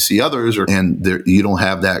 Where you see others and you don't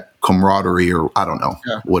have that camaraderie, or I don't know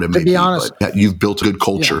what it may be. To be honest, but you've built a good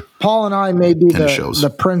culture. Yeah. Paul and I may be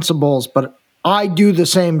the principals, but I do the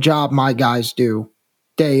same job my guys do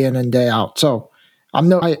day in and day out. So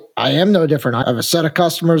I am no different. I have a set of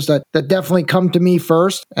customers that definitely come to me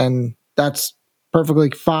first, and that's perfectly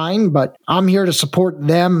fine, but I'm here to support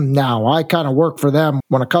them now. I kind of work for them.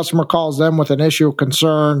 When a customer calls them with an issue,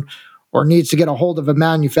 concern, or needs to get a hold of a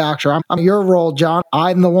manufacturer, I'm your role, John.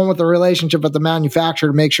 I'm the one with the relationship with the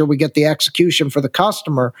manufacturer to make sure we get the execution for the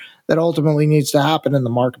customer that ultimately needs to happen in the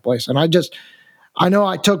marketplace. And I know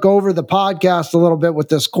I took over the podcast a little bit with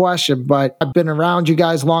this question, but I've been around you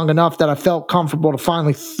guys long enough that I felt comfortable to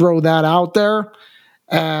finally throw that out there.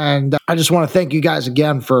 And I just want to thank you guys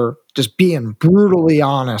again for just being brutally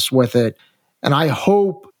honest with it. And I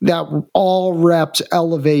hope that all reps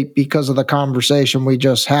elevate because of the conversation we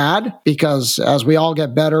just had, because as we all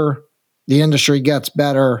get better, the industry gets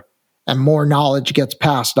better and more knowledge gets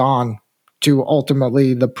passed on to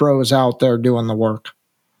ultimately the pros out there doing the work.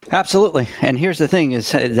 Absolutely. And here's the thing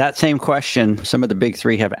is that same question, some of the big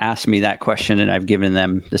three have asked me that question and I've given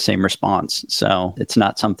them the same response. So it's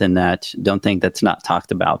not something don't think that's not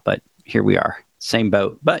talked about, but here we are, same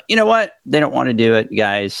boat. But you know what? They don't want to do it,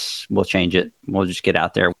 guys. We'll change it. We'll just get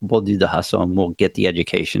out there. We'll do the hustle and we'll get the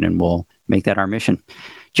education and we'll make that our mission.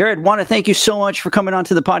 Jared, want to thank you so much for coming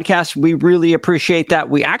onto the podcast. We really appreciate that.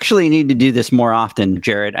 We actually need to do this more often,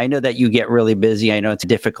 Jared. I know that you get really busy. I know it's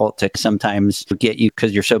difficult to sometimes get you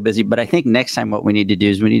because you're so busy, but I think next time what we need to do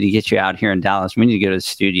is we need to get you out here in Dallas. We need to go to the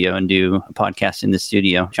studio and do a podcast in the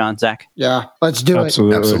studio. John, Zach? Yeah, let's do it.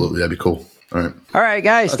 Absolutely. That'd be cool. All right,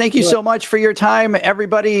 guys. Thank you so much for your time.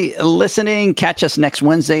 Everybody listening, catch us next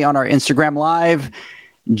Wednesday on our Instagram Live.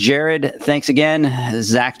 Jared, thanks again.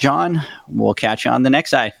 Zach, John, we'll catch you on the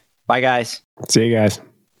next side. Bye, guys. See you guys.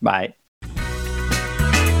 Bye.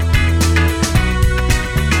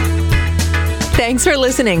 Thanks for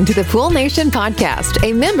listening to the Pool Nation Podcast,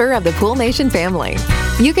 a member of the Pool Nation family.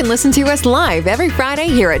 You can listen to us live every Friday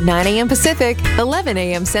here at 9 a.m. Pacific, 11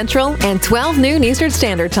 a.m. Central, and 12 noon Eastern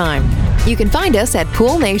Standard Time. You can find us at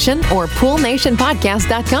Pool Nation or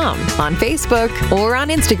PoolNationPodcast.com, on Facebook, or on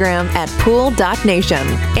Instagram at Pool.Nation.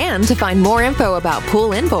 And to find more info about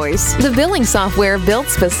Pool Invoice, the billing software built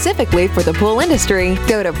specifically for the pool industry,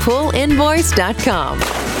 go to PoolInvoice.com.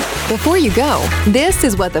 Before you go, this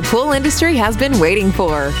is what the pool industry has been waiting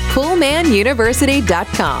for.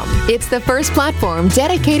 PoolmanUniversity.com. It's the first platform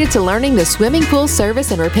dedicated to learning the swimming pool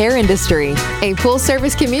service and repair industry. A pool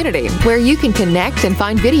service community where you can connect and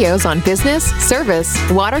find videos on business, service,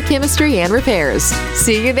 water chemistry, and repairs.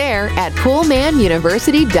 See you there at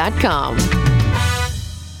PoolmanUniversity.com.